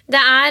 Det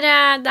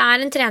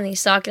er en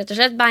treningssak, rett og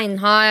slett.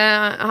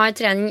 Beinhard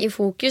trening i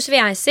fokus, vil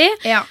jeg si.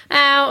 Ja.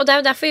 Og det er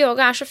jo derfor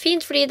yoga er så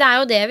fint, fordi det er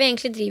jo det vi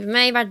egentlig driver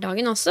med i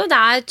hverdagen også.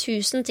 Det er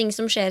 1000 ting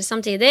som skjer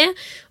samtidig,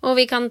 og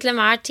vi kan til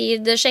enhver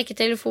tid sjekke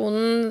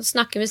telefonen,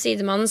 snakke med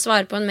sidemannen,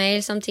 svare på en mail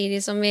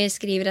samtidig som vi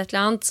skriver et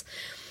eller annet.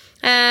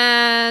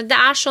 Det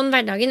er sånn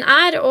hverdagen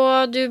er,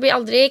 og du blir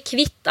aldri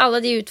kvitt alle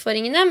de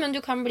utfordringene, men du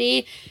kan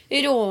bli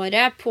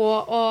råere på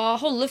å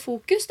holde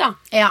fokus da.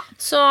 Ja.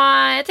 Så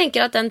jeg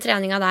tenker at den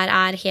treninga der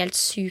er helt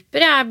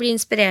super. Jeg blir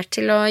inspirert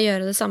til å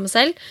gjøre det samme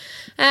selv.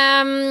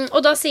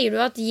 Og da sier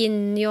du at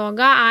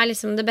yin-yoga er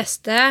liksom det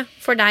beste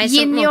for deg.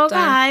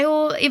 Yin-yoga er jo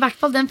i hvert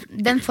fall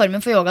den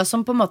formen for yoga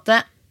som på en måte,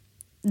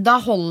 da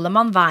holder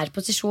man hver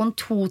posisjon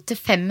 2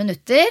 til 5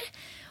 minutter.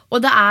 Og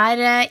det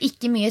er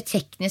ikke mye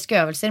tekniske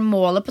øvelser.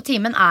 Målet på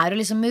timen er å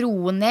liksom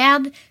roe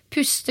ned,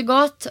 puste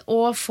godt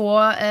og få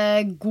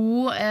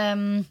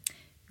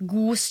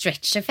god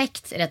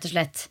stretch-effekt, rett og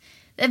slett.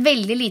 Det er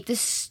veldig lite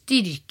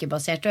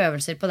styrkebaserte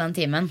øvelser på den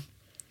timen.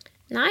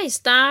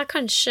 Nice, det er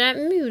kanskje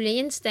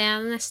muligens det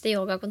neste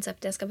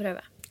yoga-konseptet jeg skal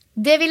prøve.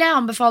 Det vil jeg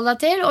anbefale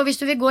deg til, og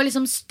hvis du vil gå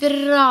liksom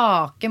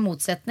strake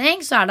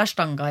motsetning, så er det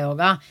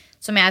Ashtanga-yoga,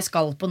 som jeg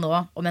skal på nå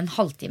om en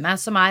halvtime,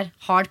 som er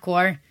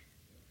hardcore.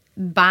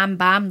 Bam,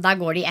 bam, der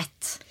går det i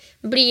ett.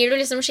 Blir du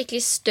liksom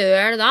skikkelig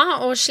støl da,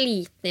 og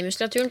sliten i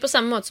muskulaturen på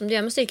samme måte som du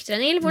gjør med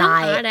styrketrening? Eller hvordan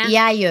er det? Nei,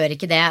 jeg gjør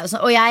ikke det.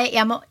 Og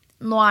jeg må,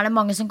 nå er det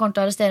mange som kommer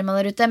til å arrestere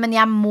meg der ute, men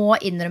jeg må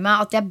innrømme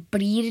at jeg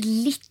blir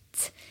litt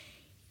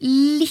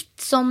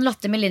sånn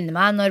latter med linje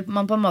meg når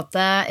man på en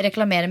måte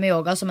reklamerer med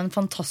yoga som en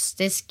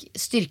fantastisk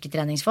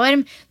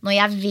styrketreningsform, når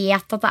jeg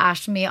vet at det er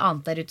så mye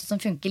annet der ute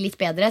som funker litt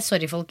bedre.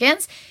 Sorry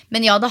folkens,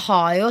 men ja, det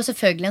har jo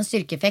selvfølgelig en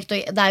styrkeeffekt,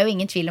 og det er jo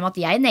ingen tvil om at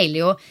jeg nailer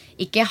jo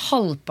ikke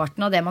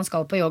halvparten av det man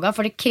skal på yoga,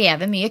 for det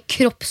krever mye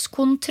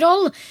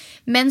kroppskontroll,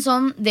 men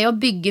sånn, det å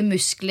bygge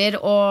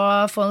muskler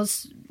og få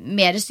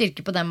mer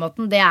styrke på den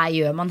måten, det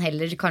gjør man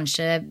heller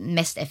kanskje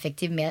mest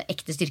effektiv med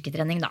ekte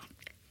styrketrening da.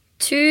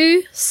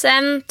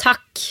 1000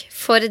 takk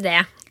for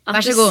det.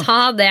 At du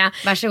sa det.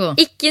 Vær så god.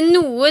 Ikke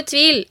noe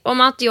tvil om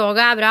at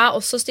yoga er bra,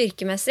 også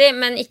styrkemessig,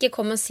 men ikke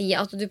kom og si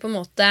at du på en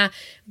måte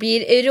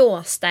blir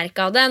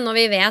råsterk av det, når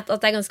vi vet at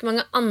det er ganske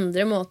mange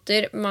andre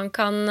måter man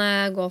kan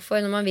gå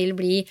for når man vil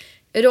bli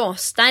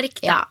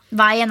råsterk. Da. Ja,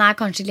 veien er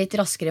kanskje litt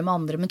raskere med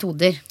andre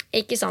metoder.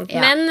 Ikke sant,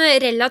 ja. Men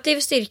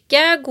relativ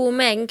styrke, god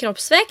med egen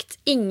kroppsvekt,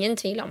 ingen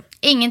tvil om.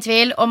 Ingen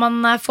tvil, og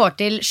man får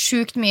til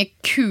sjukt mye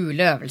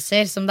kule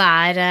øvelser som det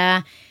er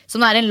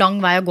en lang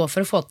vei å gå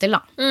for å få til da.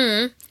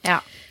 Ja,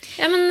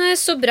 men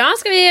så bra.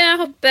 Skal vi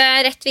hoppe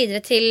rett videre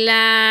til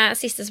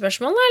siste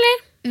spørsmål da, eller?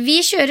 Vi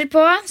kjører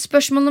på.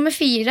 Spørsmål nummer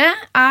 4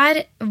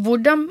 er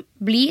hvordan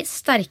bli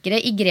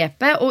sterkere i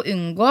grepet og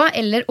unngå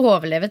eller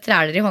overleve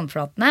træler i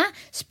håndflatene,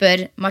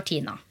 spør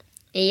Martina.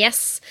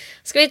 Yes.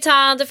 Skal vi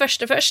ta det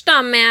første først da,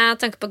 med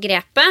tanke på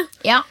grepet?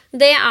 Ja.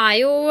 Det er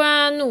jo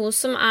noe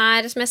som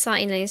er, som jeg sa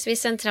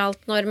innledningsvis,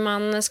 sentralt når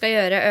man skal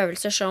gjøre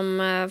øvelser som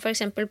for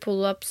eksempel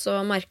pull-ups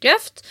og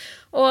markløft.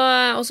 Og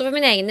også for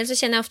min egen del så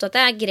kjenner jeg ofte at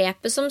det er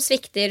grepet som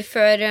svikter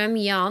før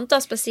mye annet, da,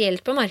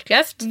 spesielt på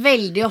markløft.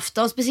 Veldig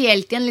ofte, og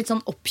spesielt i en litt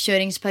sånn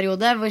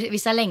oppkjøringsperiode,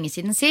 hvis det er lenge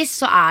siden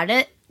sist, så er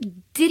det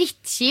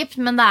drittkjipt,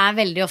 men det er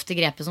veldig ofte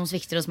grepet som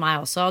svikter hos meg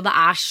også, og det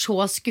er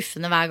så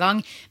skuffende hver gang.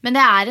 Men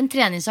det er en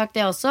treningssak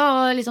det også,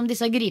 og liksom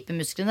disse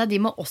gripemusklene,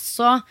 de må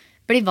også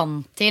bli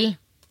vant til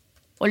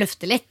å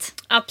løfte litt.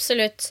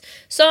 Absolutt.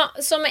 Så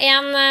som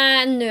en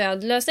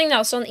nødløsning da,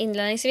 sånn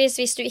innledningsvis,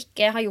 hvis du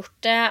ikke har gjort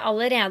det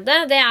allerede,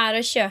 det er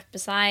å kjøpe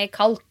seg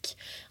kalk.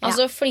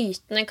 Altså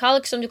flytende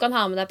kalk som du kan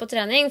ha med deg på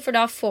trening, for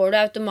da får du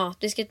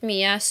automatisk et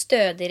mye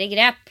stødigere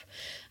grep.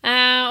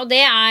 Og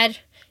det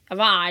er,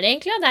 hva er det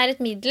egentlig? Det er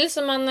et middel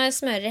som man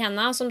smører i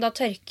hendene, som da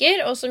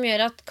tørker, og som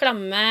gjør at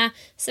klamme,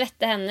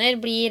 svette hender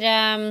blir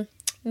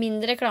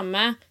mindre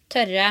klamme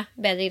tørre,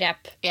 bedre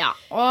grep. Ja,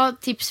 og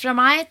tips fra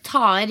meg,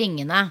 ta i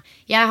ringene.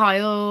 Jeg har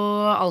jo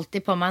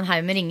alltid på meg en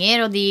haug med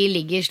ringer, og de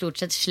ligger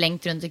stort sett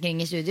slengt rundt omkring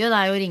i studio.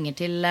 Det jo ringer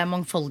til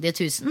mangfoldige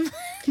tusen.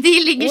 De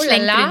ligger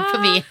slengt rundt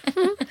forbi.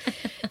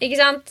 Ikke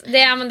sant?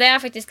 Det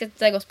faktisk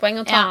et godt poeng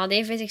å ta av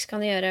de, for hvis ikke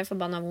kan de gjøre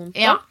forbanna vondt.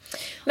 Ja.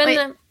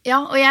 Men,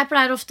 og jeg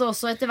pleier ofte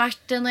også etter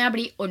hvert, når jeg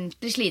blir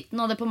ordentlig sliten,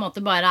 og det på en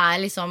måte bare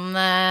liksom...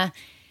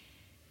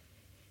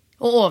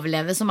 å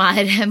overleve som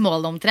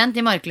målet omtrent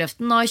i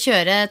markløften, og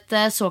kjøre et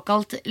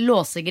såkalt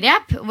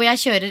låsegrep, hvor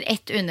jeg kjører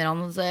ett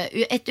underarms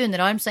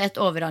og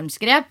ett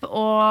overarmsgrep,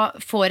 og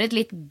får et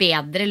litt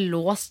bedre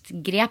låst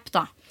grep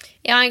da.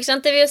 Ja, ikke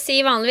sant? Det vil jo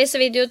si vanligvis,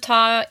 så vil du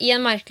ta i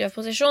en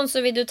markløftposisjon,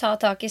 så vil du ta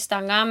tak i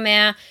stanga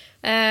med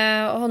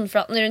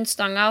håndflaten rundt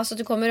stanga, så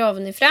du kommer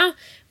ovenifra.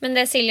 Men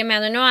det Silje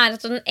mener nå at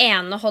den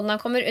ene hånda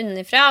kommer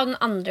underifra, og den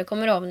andre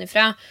kommer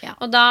ovenifra. Ja.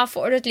 Og da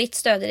får du et litt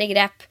stødigere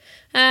grep.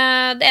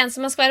 Det eneste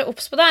man skal være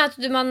obs på da, at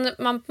man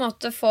på en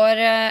måte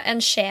får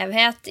en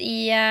skjevhet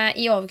i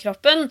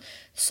overkroppen,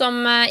 som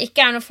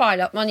ikke noe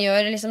farlig at man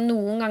gjør liksom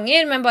noen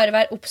ganger, men bare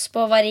være obs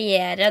på å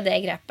variere det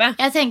grepet.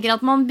 Jeg tenker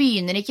at man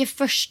begynner ikke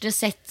første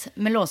sett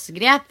med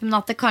låsegrep, men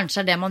at det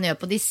kanskje det man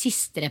gjør på de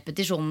siste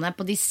repetisjonene,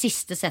 på de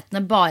siste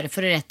settene, bare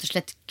for å rett og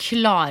slett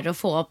klare å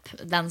få opp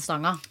den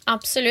stanga.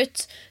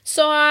 Absolutt.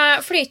 Så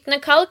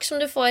flytende kalk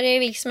som du får i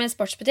hvilken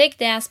sportsbutikk,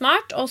 det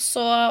smart. Og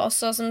så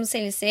også, som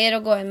Silje sier,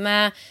 å gå inn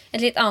med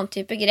et litt annet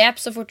type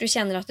grep så fort du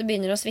kjenner at det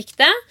begynner å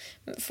svikte.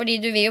 Fordi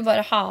du vil jo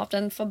bare ha opp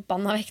den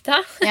forbanna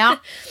vekta. Ja.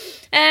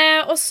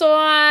 Og så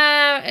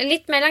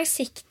litt mer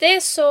langsiktig,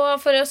 så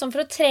for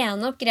å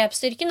trene opp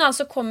grepsstyrken da,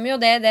 så kommer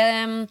jo det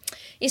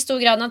i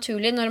stor grad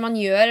naturlig når man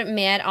gjør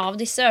mer av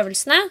disse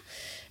øvelsene.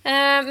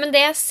 Men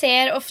det jeg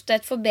ser ofte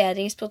et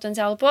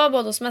forbedringspotensial på,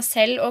 både hos meg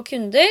selv og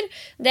kunder,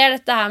 det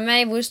dette her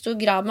med i hvor stor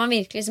grad man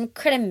virkelig liksom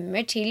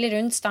klemmer til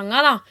rundt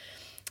stanga da.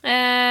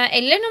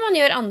 Eller når man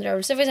gjør andre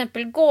øvelser, for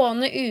eksempel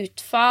gående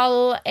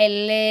utfall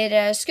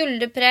eller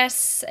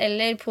skulderpress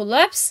eller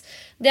pull-ups,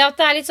 det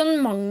at det litt sånn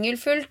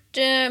mangelfull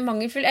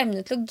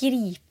evne til å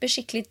gripe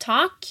skikkelig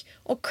tak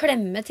og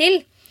klemme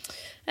til.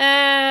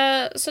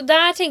 Så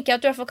der tenker jeg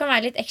at du i hvert fall kan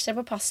være litt ekstra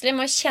påpasselig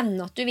med å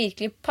kjenne at du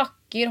virkelig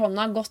pakker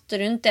hånda godt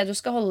rundt det du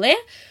skal holde i,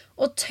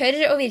 og tør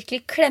å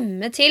virkelig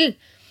klemme til.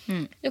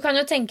 Du kan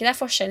jo tenke deg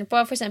forskjellen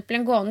på for eksempel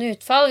en gående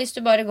utfall, hvis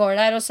du bare går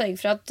der og sørger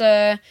for at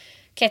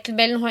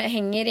kettlebellen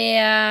henger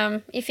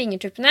i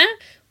fingertuppene,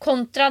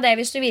 kontra det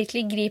hvis du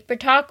virkelig griper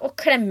tak og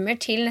klemmer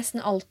til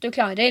nesten alt du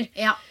klarer.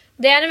 Ja.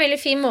 Det en veldig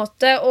fin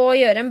måte å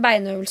gjøre en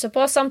beinøvelse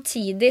på,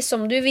 samtidig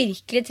som du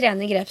virkelig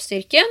trener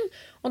grepsstyrken,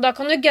 og da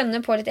kan du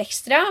gønne på litt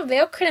ekstra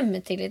ved å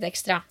klemme til litt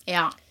ekstra.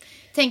 Ja.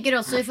 Tenker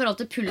også i forhold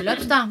til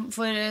pull-ups da,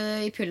 for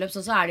i pull-ups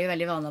også det jo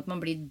veldig vanlig at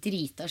man blir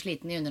drita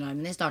sliten i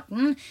underarmen i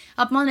starten.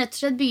 At man rett og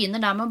slett begynner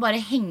der med å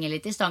bare henge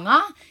litt i stanga.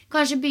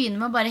 Kanskje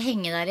begynner med å bare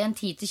henge der i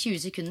 10-20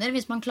 sekunder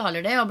hvis man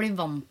klarer det, og blir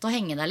vant til å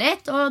henge der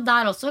litt. Og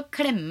der også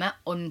klemme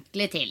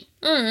ordentlig til.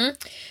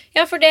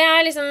 Ja, for det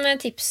liksom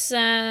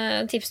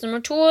tips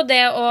nummer 2,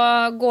 det å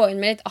gå inn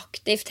med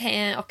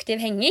litt aktiv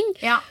henging.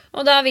 Ja.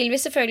 Og da vil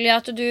vi selvfølgelig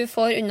at du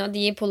får unna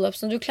de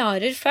pull-upsene du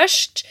klarer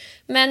først,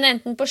 men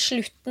enten på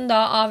slutten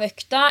da av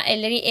økta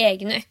eller i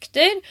egne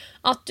økter,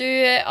 at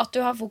du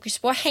har fokus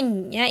på å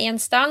henge i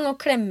en stang og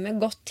klemme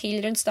godt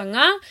til rundt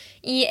stanga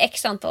i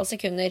x antall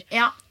sekunder.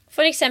 Ja.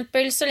 For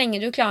eksempel så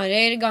lenge du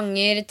klarer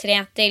ganger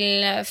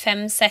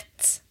 3-5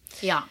 sett.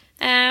 Ja.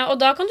 Og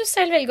da kan du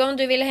selv velge om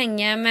du vil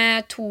henge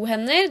med 2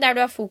 hender, der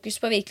du har fokus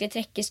på å virkelig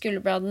trekke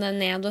skulderbladene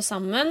ned og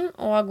sammen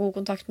og ha god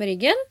kontakt med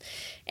ryggen,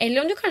 eller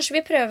om du kanskje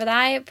vil prøve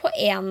deg på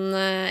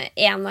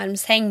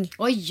enarmsheng.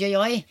 Oi.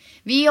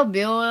 Vi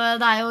jobber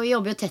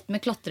jo tett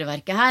med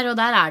klatreverket her, og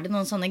der det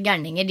noen sånne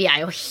gærninger, de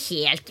jo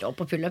helt rå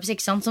på pull-ups,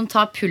 ikke sant? Som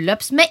tar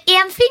pull-ups med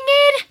 1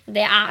 finger!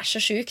 Det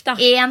så sjukt da.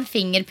 1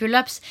 finger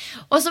pull-ups.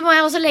 Og så må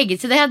jeg også legge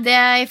til det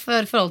i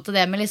forhold til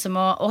det med liksom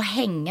å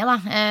henge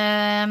da.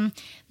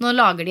 Nå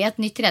lager de et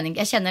nytt trening.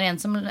 Jeg kjenner en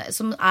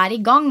som i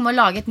gang med å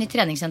lage et nytt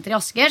treningssenter i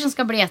Asker, som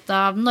skal bli et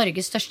av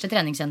Norges største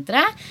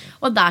treningssentere.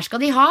 Og der skal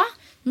de ha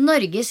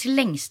Norges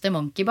lengste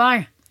monkey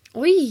bar.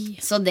 Oi.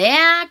 Så det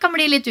kan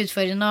bli litt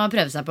utfordrende å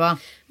prøve seg på.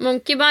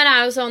 Monkey bar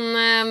jo sånn,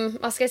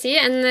 hva skal jeg si,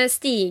 en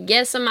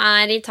stige som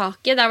i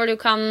taket, der hvor du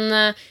kan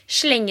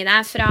slenge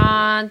deg fra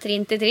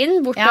trinn til trinn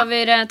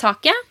bortover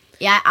taket.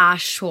 Jeg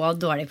så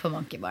dårlig på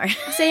monkey bar.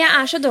 Altså,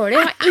 jeg så dårlig,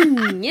 jeg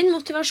har ingen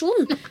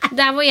motivasjon.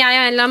 Der hvor jeg av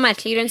en eller annen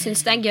merkelig grunn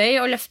synes det gøy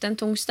å løfte en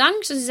tung stang,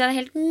 så synes jeg det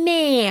helt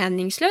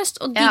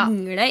meningsløst å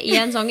dingle i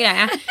en sånn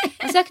greie.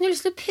 Altså, jeg har ikke noe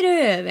lyst til å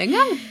prøve en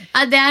gang.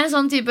 Det en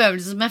sånn type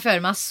øvelse som jeg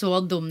føler meg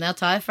så dum når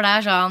jeg tar, for det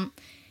sånn,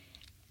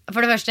 for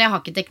det første, jeg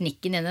har ikke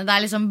teknikken inne.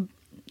 Det liksom,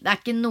 det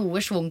ikke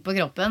noe svung på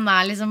kroppen, det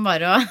liksom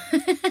bare å...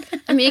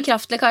 Det mye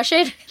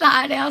kraftlekkasjer. Det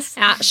det,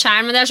 altså. Ja, skjær,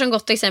 men det sånn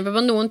godt eksempel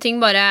på noen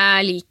ting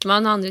bare liker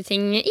man, andre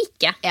ting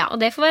ikke. Ja.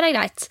 Og det får være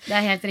greit.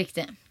 Det helt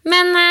riktig.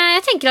 Men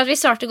jeg tenker at vi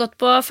starter godt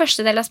på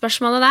første del av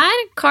spørsmålet der.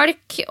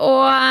 Kalk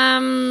og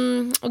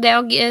det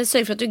å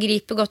sørge for at du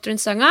griper godt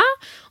rundt stanga.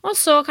 Og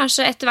så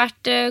kanskje etter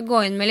hvert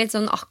gå inn med litt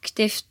sånn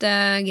aktivt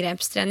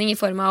grepstrening i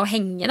form av å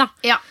henge da.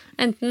 Ja.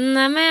 Enten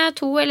med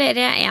 2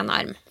 eller 1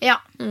 arm. Ja,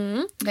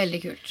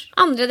 veldig kult.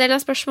 Andre del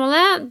av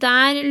spørsmålet,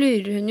 der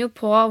lurer hun jo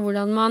på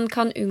hvordan man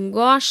kan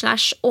unngå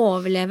 /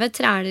 overleve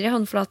træler i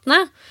håndflatene.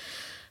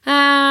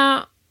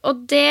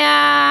 Og det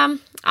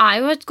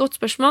jo et godt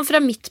spørsmål. Fra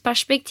mitt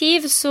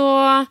perspektiv så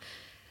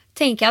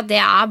tenker jeg at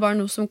det bare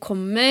noe som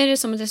kommer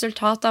som et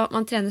resultat av at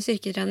man trener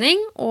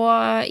styrketrening. Og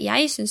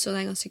jeg synes jo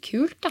det ganske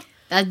kult da.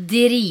 Det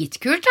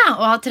dritkult da,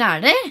 å ha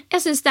træler.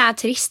 Jeg synes det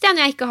trist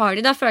når jeg ikke har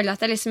de. Da føler jeg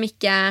at jeg liksom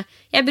ikke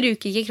jeg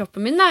bruker ikke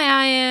kroppen min da.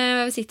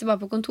 Jeg sitter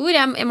bare på kontor.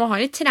 Jeg må ha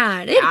litt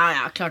træler.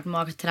 Ja, klart du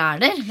må ha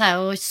træler. Det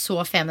jo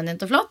så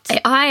feminint og flott.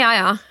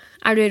 Ja.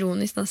 Du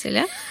ironisk nå,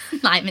 Silje?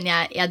 Nei, men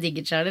jeg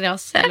digger træler,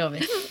 jeg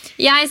lover.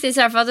 Jeg synes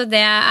i hvert fall at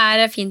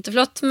det fint og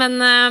flott.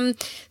 Men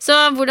så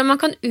hvordan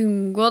man kan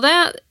unngå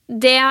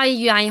det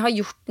jeg har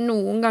gjort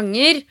noen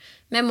ganger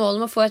med mål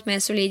om å få et mer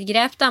solid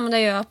grep, da, men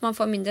det gjør at man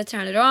får mindre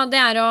træler også.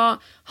 Det å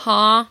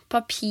ha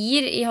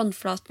papir i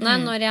håndflatene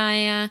når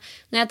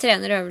jeg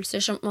trener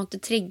øvelser som på en måte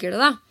trigger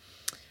det da.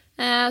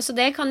 Så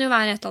det kan jo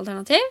være et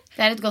alternativ.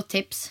 Det et godt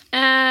tips.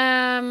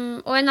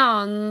 Og en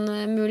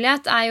annen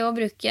mulighet jo å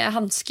bruke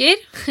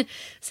handsker.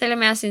 Selv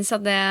om jeg synes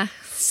at det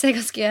ser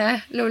ganske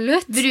lol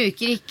ut.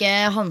 Bruker ikke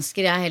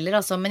handsker jeg heller,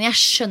 altså. Men jeg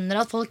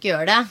skjønner at folk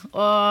gjør det.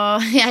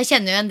 Og jeg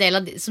kjenner jo en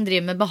del av de som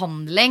driver med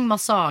behandling,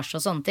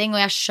 massasje og sånne ting.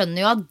 Og jeg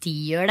skjønner jo at de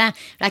gjør det.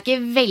 Det ikke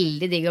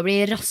veldig digg å bli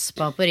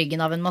raspet på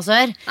ryggen av en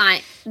massør. Nei,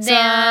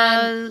 Så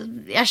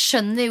jeg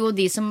skjønner jo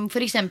de som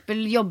for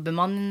eksempel jobber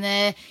man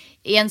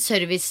i en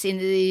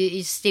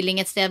servicestilling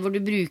et sted hvor du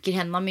bruker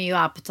hendene mye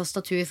og på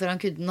tastatur foran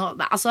kudden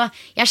altså,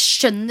 jeg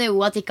skjønner jo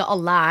at ikke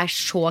alle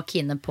så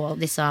kine på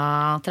disse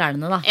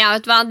trælene da. Ja,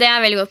 vet du hva, det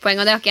et veldig godt poeng,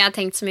 og det har ikke jeg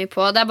tenkt så mye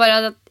på. Det bare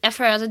at jeg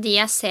føler at de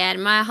jeg ser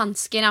med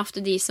handsker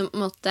ofte de som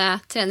måtte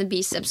trene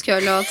biceps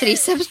curl og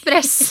triceps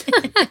press.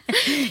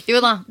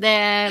 Jo da,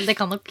 det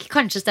kan nok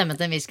kanskje stemme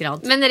til en viss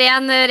grad. Men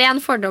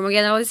ren fordom og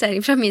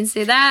generalisering fra min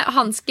side.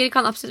 Handsker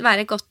kan absolutt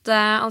være et godt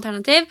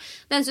alternativ.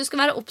 Det eneste du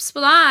skal være obs på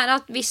da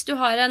at hvis du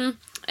har en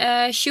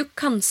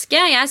tjukk handske,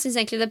 jeg synes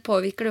egentlig det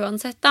påvirker det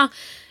uansett da.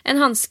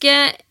 En handske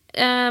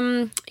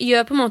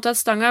gjør på en måte at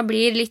stanga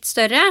blir litt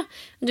større.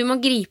 Du må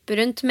gripe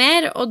rundt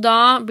mer, og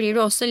da blir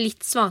du også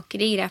litt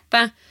svakere i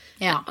grepet.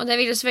 Ja. Og det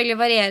vil jo selvfølgelig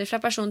variere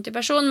fra person til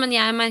person, men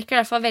jeg merker i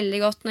hvert fall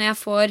veldig godt når jeg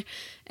får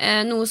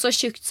noe så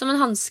tjukt som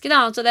en handske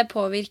da, at det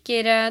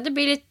påvirker, det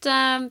blir litt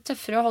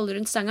tøffere å holde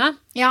rundt stanga.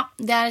 Ja,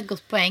 det et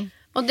godt poeng.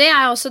 Og det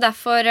jo også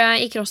derfor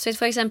i CrossFit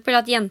for eksempel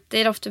at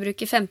jenter ofte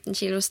bruker 15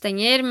 kilo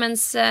stenger,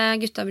 mens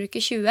gutta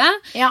bruker 20.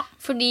 Ja.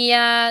 Fordi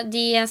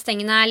de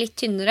stengene litt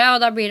tynnere,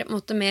 og da blir det på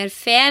en måte mer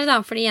fair da,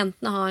 fordi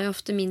jentene har jo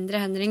ofte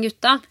mindre hender enn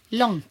gutta.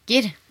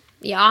 Lanker.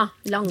 Ja,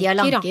 lanker. De har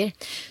lanker.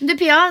 Du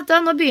Pia,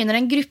 nå begynner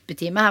en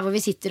gruppetime her hvor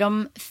vi sitter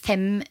om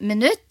 5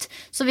 minutter,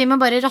 så vi må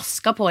bare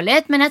raske på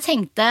litt. Men jeg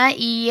tenkte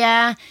i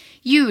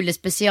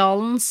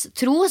julespesialens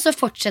tro så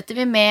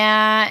fortsetter vi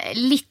med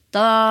litt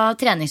av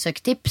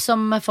treningsøktips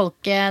som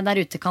folk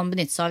der ute kan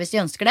benytte seg av hvis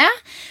de ønsker det.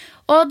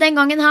 Og den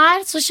gangen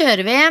her så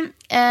kjører vi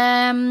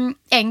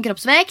egen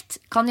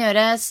kroppsvekt, kan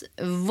gjøres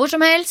hvor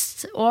som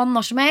helst og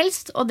når som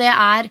helst, og det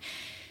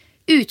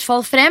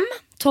utfall frem,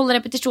 12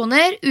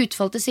 repetisjoner,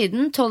 utfall til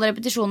siden, 12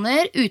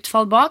 repetisjoner,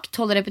 utfall bak,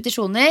 12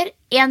 repetisjoner,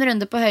 1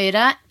 runde på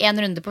høyre,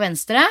 1 runde på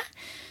venstre.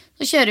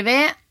 Så kjører vi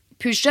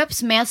push-ups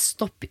med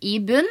stopp i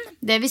bunn,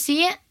 det vil si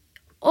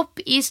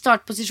opp i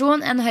startposisjon,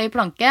 en høy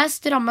planke,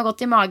 stramme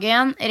godt i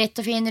magen, rett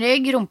og fin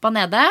rygg, rumpa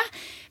nede,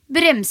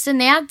 bremse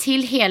ned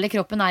til hele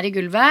kroppen i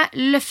gulvet,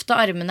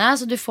 løfte armene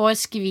så du får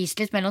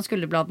skvist litt mellom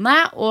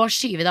skulderbladene, og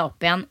skyve deg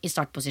opp igjen i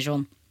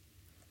startposisjon.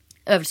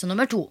 Øvelse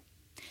nummer 2.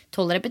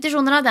 12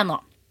 repetisjoner av den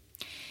nå.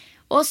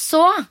 Og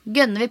så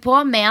gønner vi på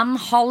med en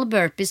halv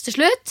burpees til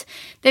slutt.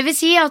 Det vil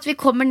si at vi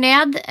kommer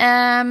ned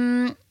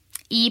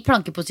i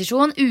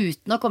plankeposisjon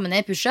uten å komme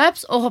ned i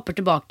push-ups, og hopper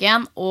tilbake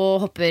igjen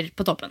og hopper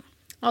på toppen.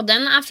 Og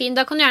den fin,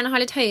 da kan du gjerne ha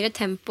litt høyere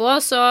tempo,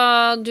 så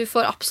du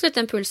får absolutt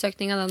en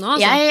pulsøkning av den også.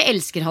 Altså. Jeg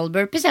elsker halv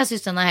burpees, jeg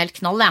synes den helt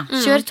knall. Ja.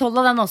 Kjør 12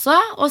 av den også,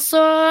 og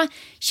så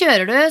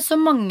kjører du så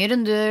mange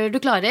runder du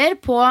klarer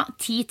på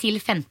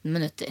 10-15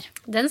 minutter.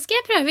 Den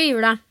skal jeg prøve i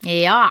jula.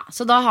 Ja,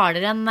 så da har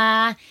dere en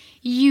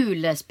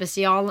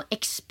julespesial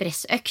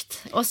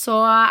ekspressøkt, og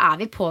så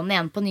vi på den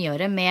igjen på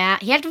nyåret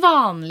med helt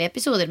vanlige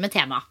episoder med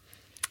tema.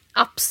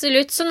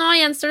 Absolutt, så nå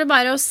gjenstår det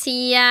bare å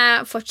si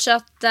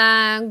fortsatt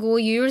god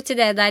jul til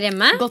dere der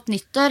hjemme. Godt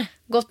nyttår.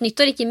 Godt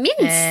nyttår, ikke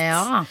minst.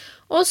 Ja.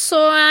 Og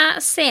så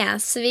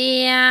ses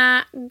vi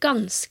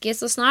ganske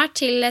så snart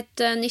til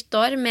et nytt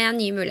år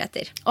med nye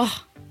muligheter.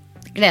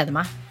 Gleder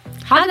meg.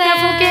 Ha det,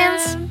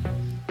 folkens!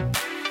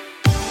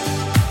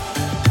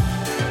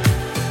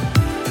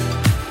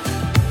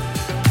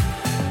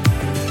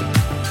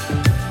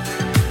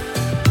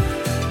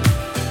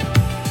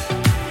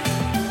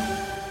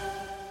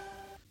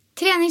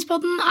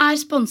 Treningspodden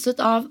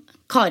sponset av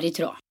Kari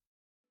Traa.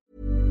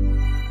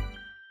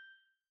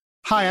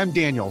 Hi, I'm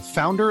Daniel,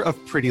 founder of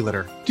Pretty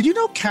Litter. Did you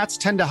know cats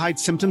tend to hide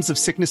symptoms of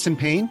sickness and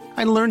pain?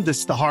 I learned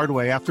this the hard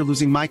way after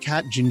losing my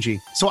cat, Gingy.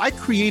 So I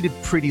created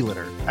Pretty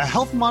Litter, a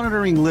health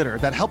monitoring litter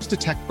that helps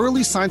detect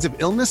early signs of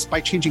illness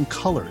by changing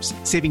colors,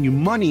 saving you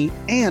money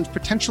and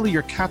potentially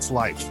your cat's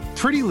life.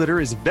 Pretty Litter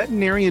is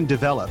veterinarian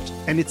developed,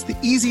 and it's the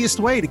easiest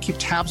way to keep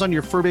tabs on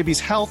your fur baby's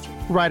health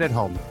right at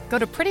home. Go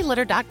to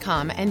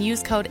prettylitter.com and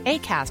use code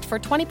ACAST for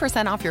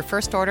 20% off your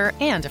first order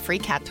and a free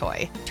cat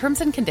toy.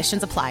 Terms and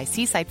conditions apply.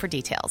 See site for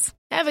details.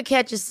 Ever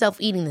catch yourself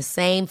eating the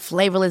same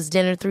flavorless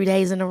dinner 3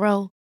 days in a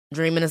row?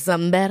 Dreaming of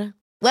something better?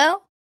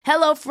 Well,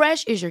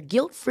 HelloFresh is your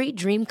guilt-free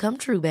dream come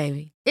true,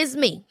 baby. It's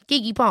me,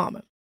 Keke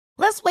Palmer.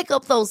 Let's wake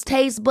up those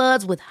taste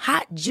buds with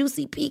hot,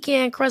 juicy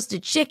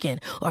pecan-crusted chicken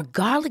or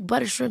garlic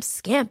butter shrimp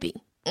scampi.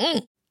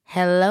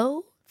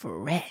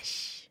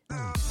 HelloFresh.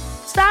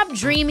 Stop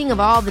dreaming of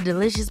all the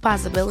delicious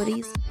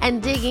possibilities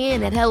and dig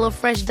in at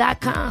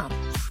HelloFresh.com.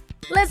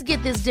 Let's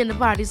get this dinner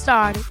party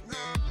started.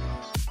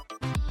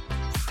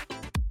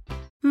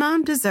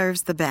 Mom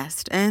deserves the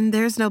best, and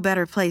there's no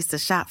better place to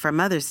shop for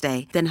Mother's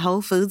Day than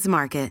Whole Foods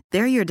Market.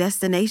 They're your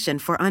destination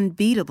for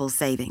unbeatable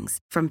savings,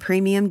 from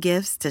premium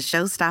gifts to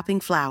show-stopping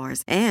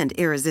flowers and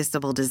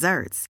irresistible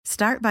desserts.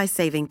 Start by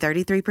saving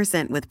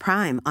 33% with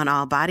Prime on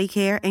all body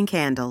care and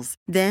candles.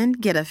 Then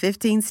get a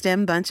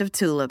 15-stem bunch of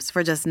tulips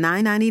for just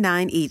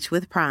 $9.99 each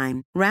with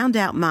Prime. Round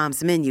out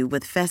Mom's menu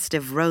with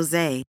festive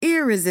rosé,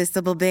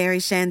 irresistible berry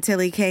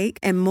chantilly cake,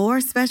 and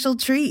more special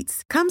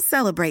treats. Come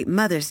celebrate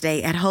Mother's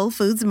Day at Whole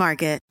Foods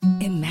Market.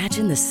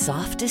 Imagine the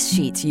softest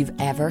sheets you've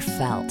ever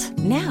felt.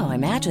 Now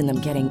imagine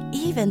them getting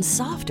even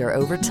softer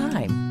over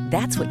time.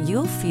 That's what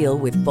you'll feel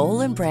with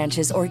Boll &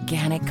 Branch's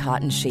organic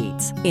cotton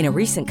sheets. In a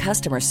recent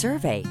customer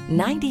survey,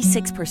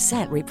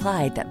 96%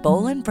 replied that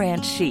Boll &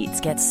 Branch sheets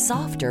get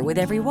softer with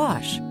every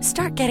wash.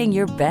 Start getting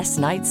your best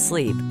night's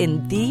sleep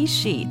in these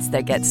sheets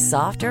that get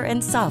softer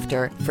and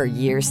softer for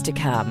years to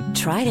come.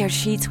 Try their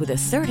sheets with a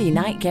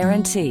 30-night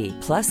guarantee.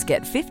 Plus,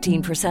 get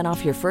 15%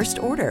 off your first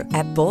order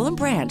at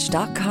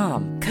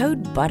bollandbranch.com.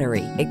 Code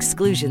BUTTERY.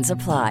 Exclusions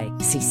apply.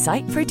 See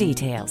site for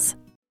details.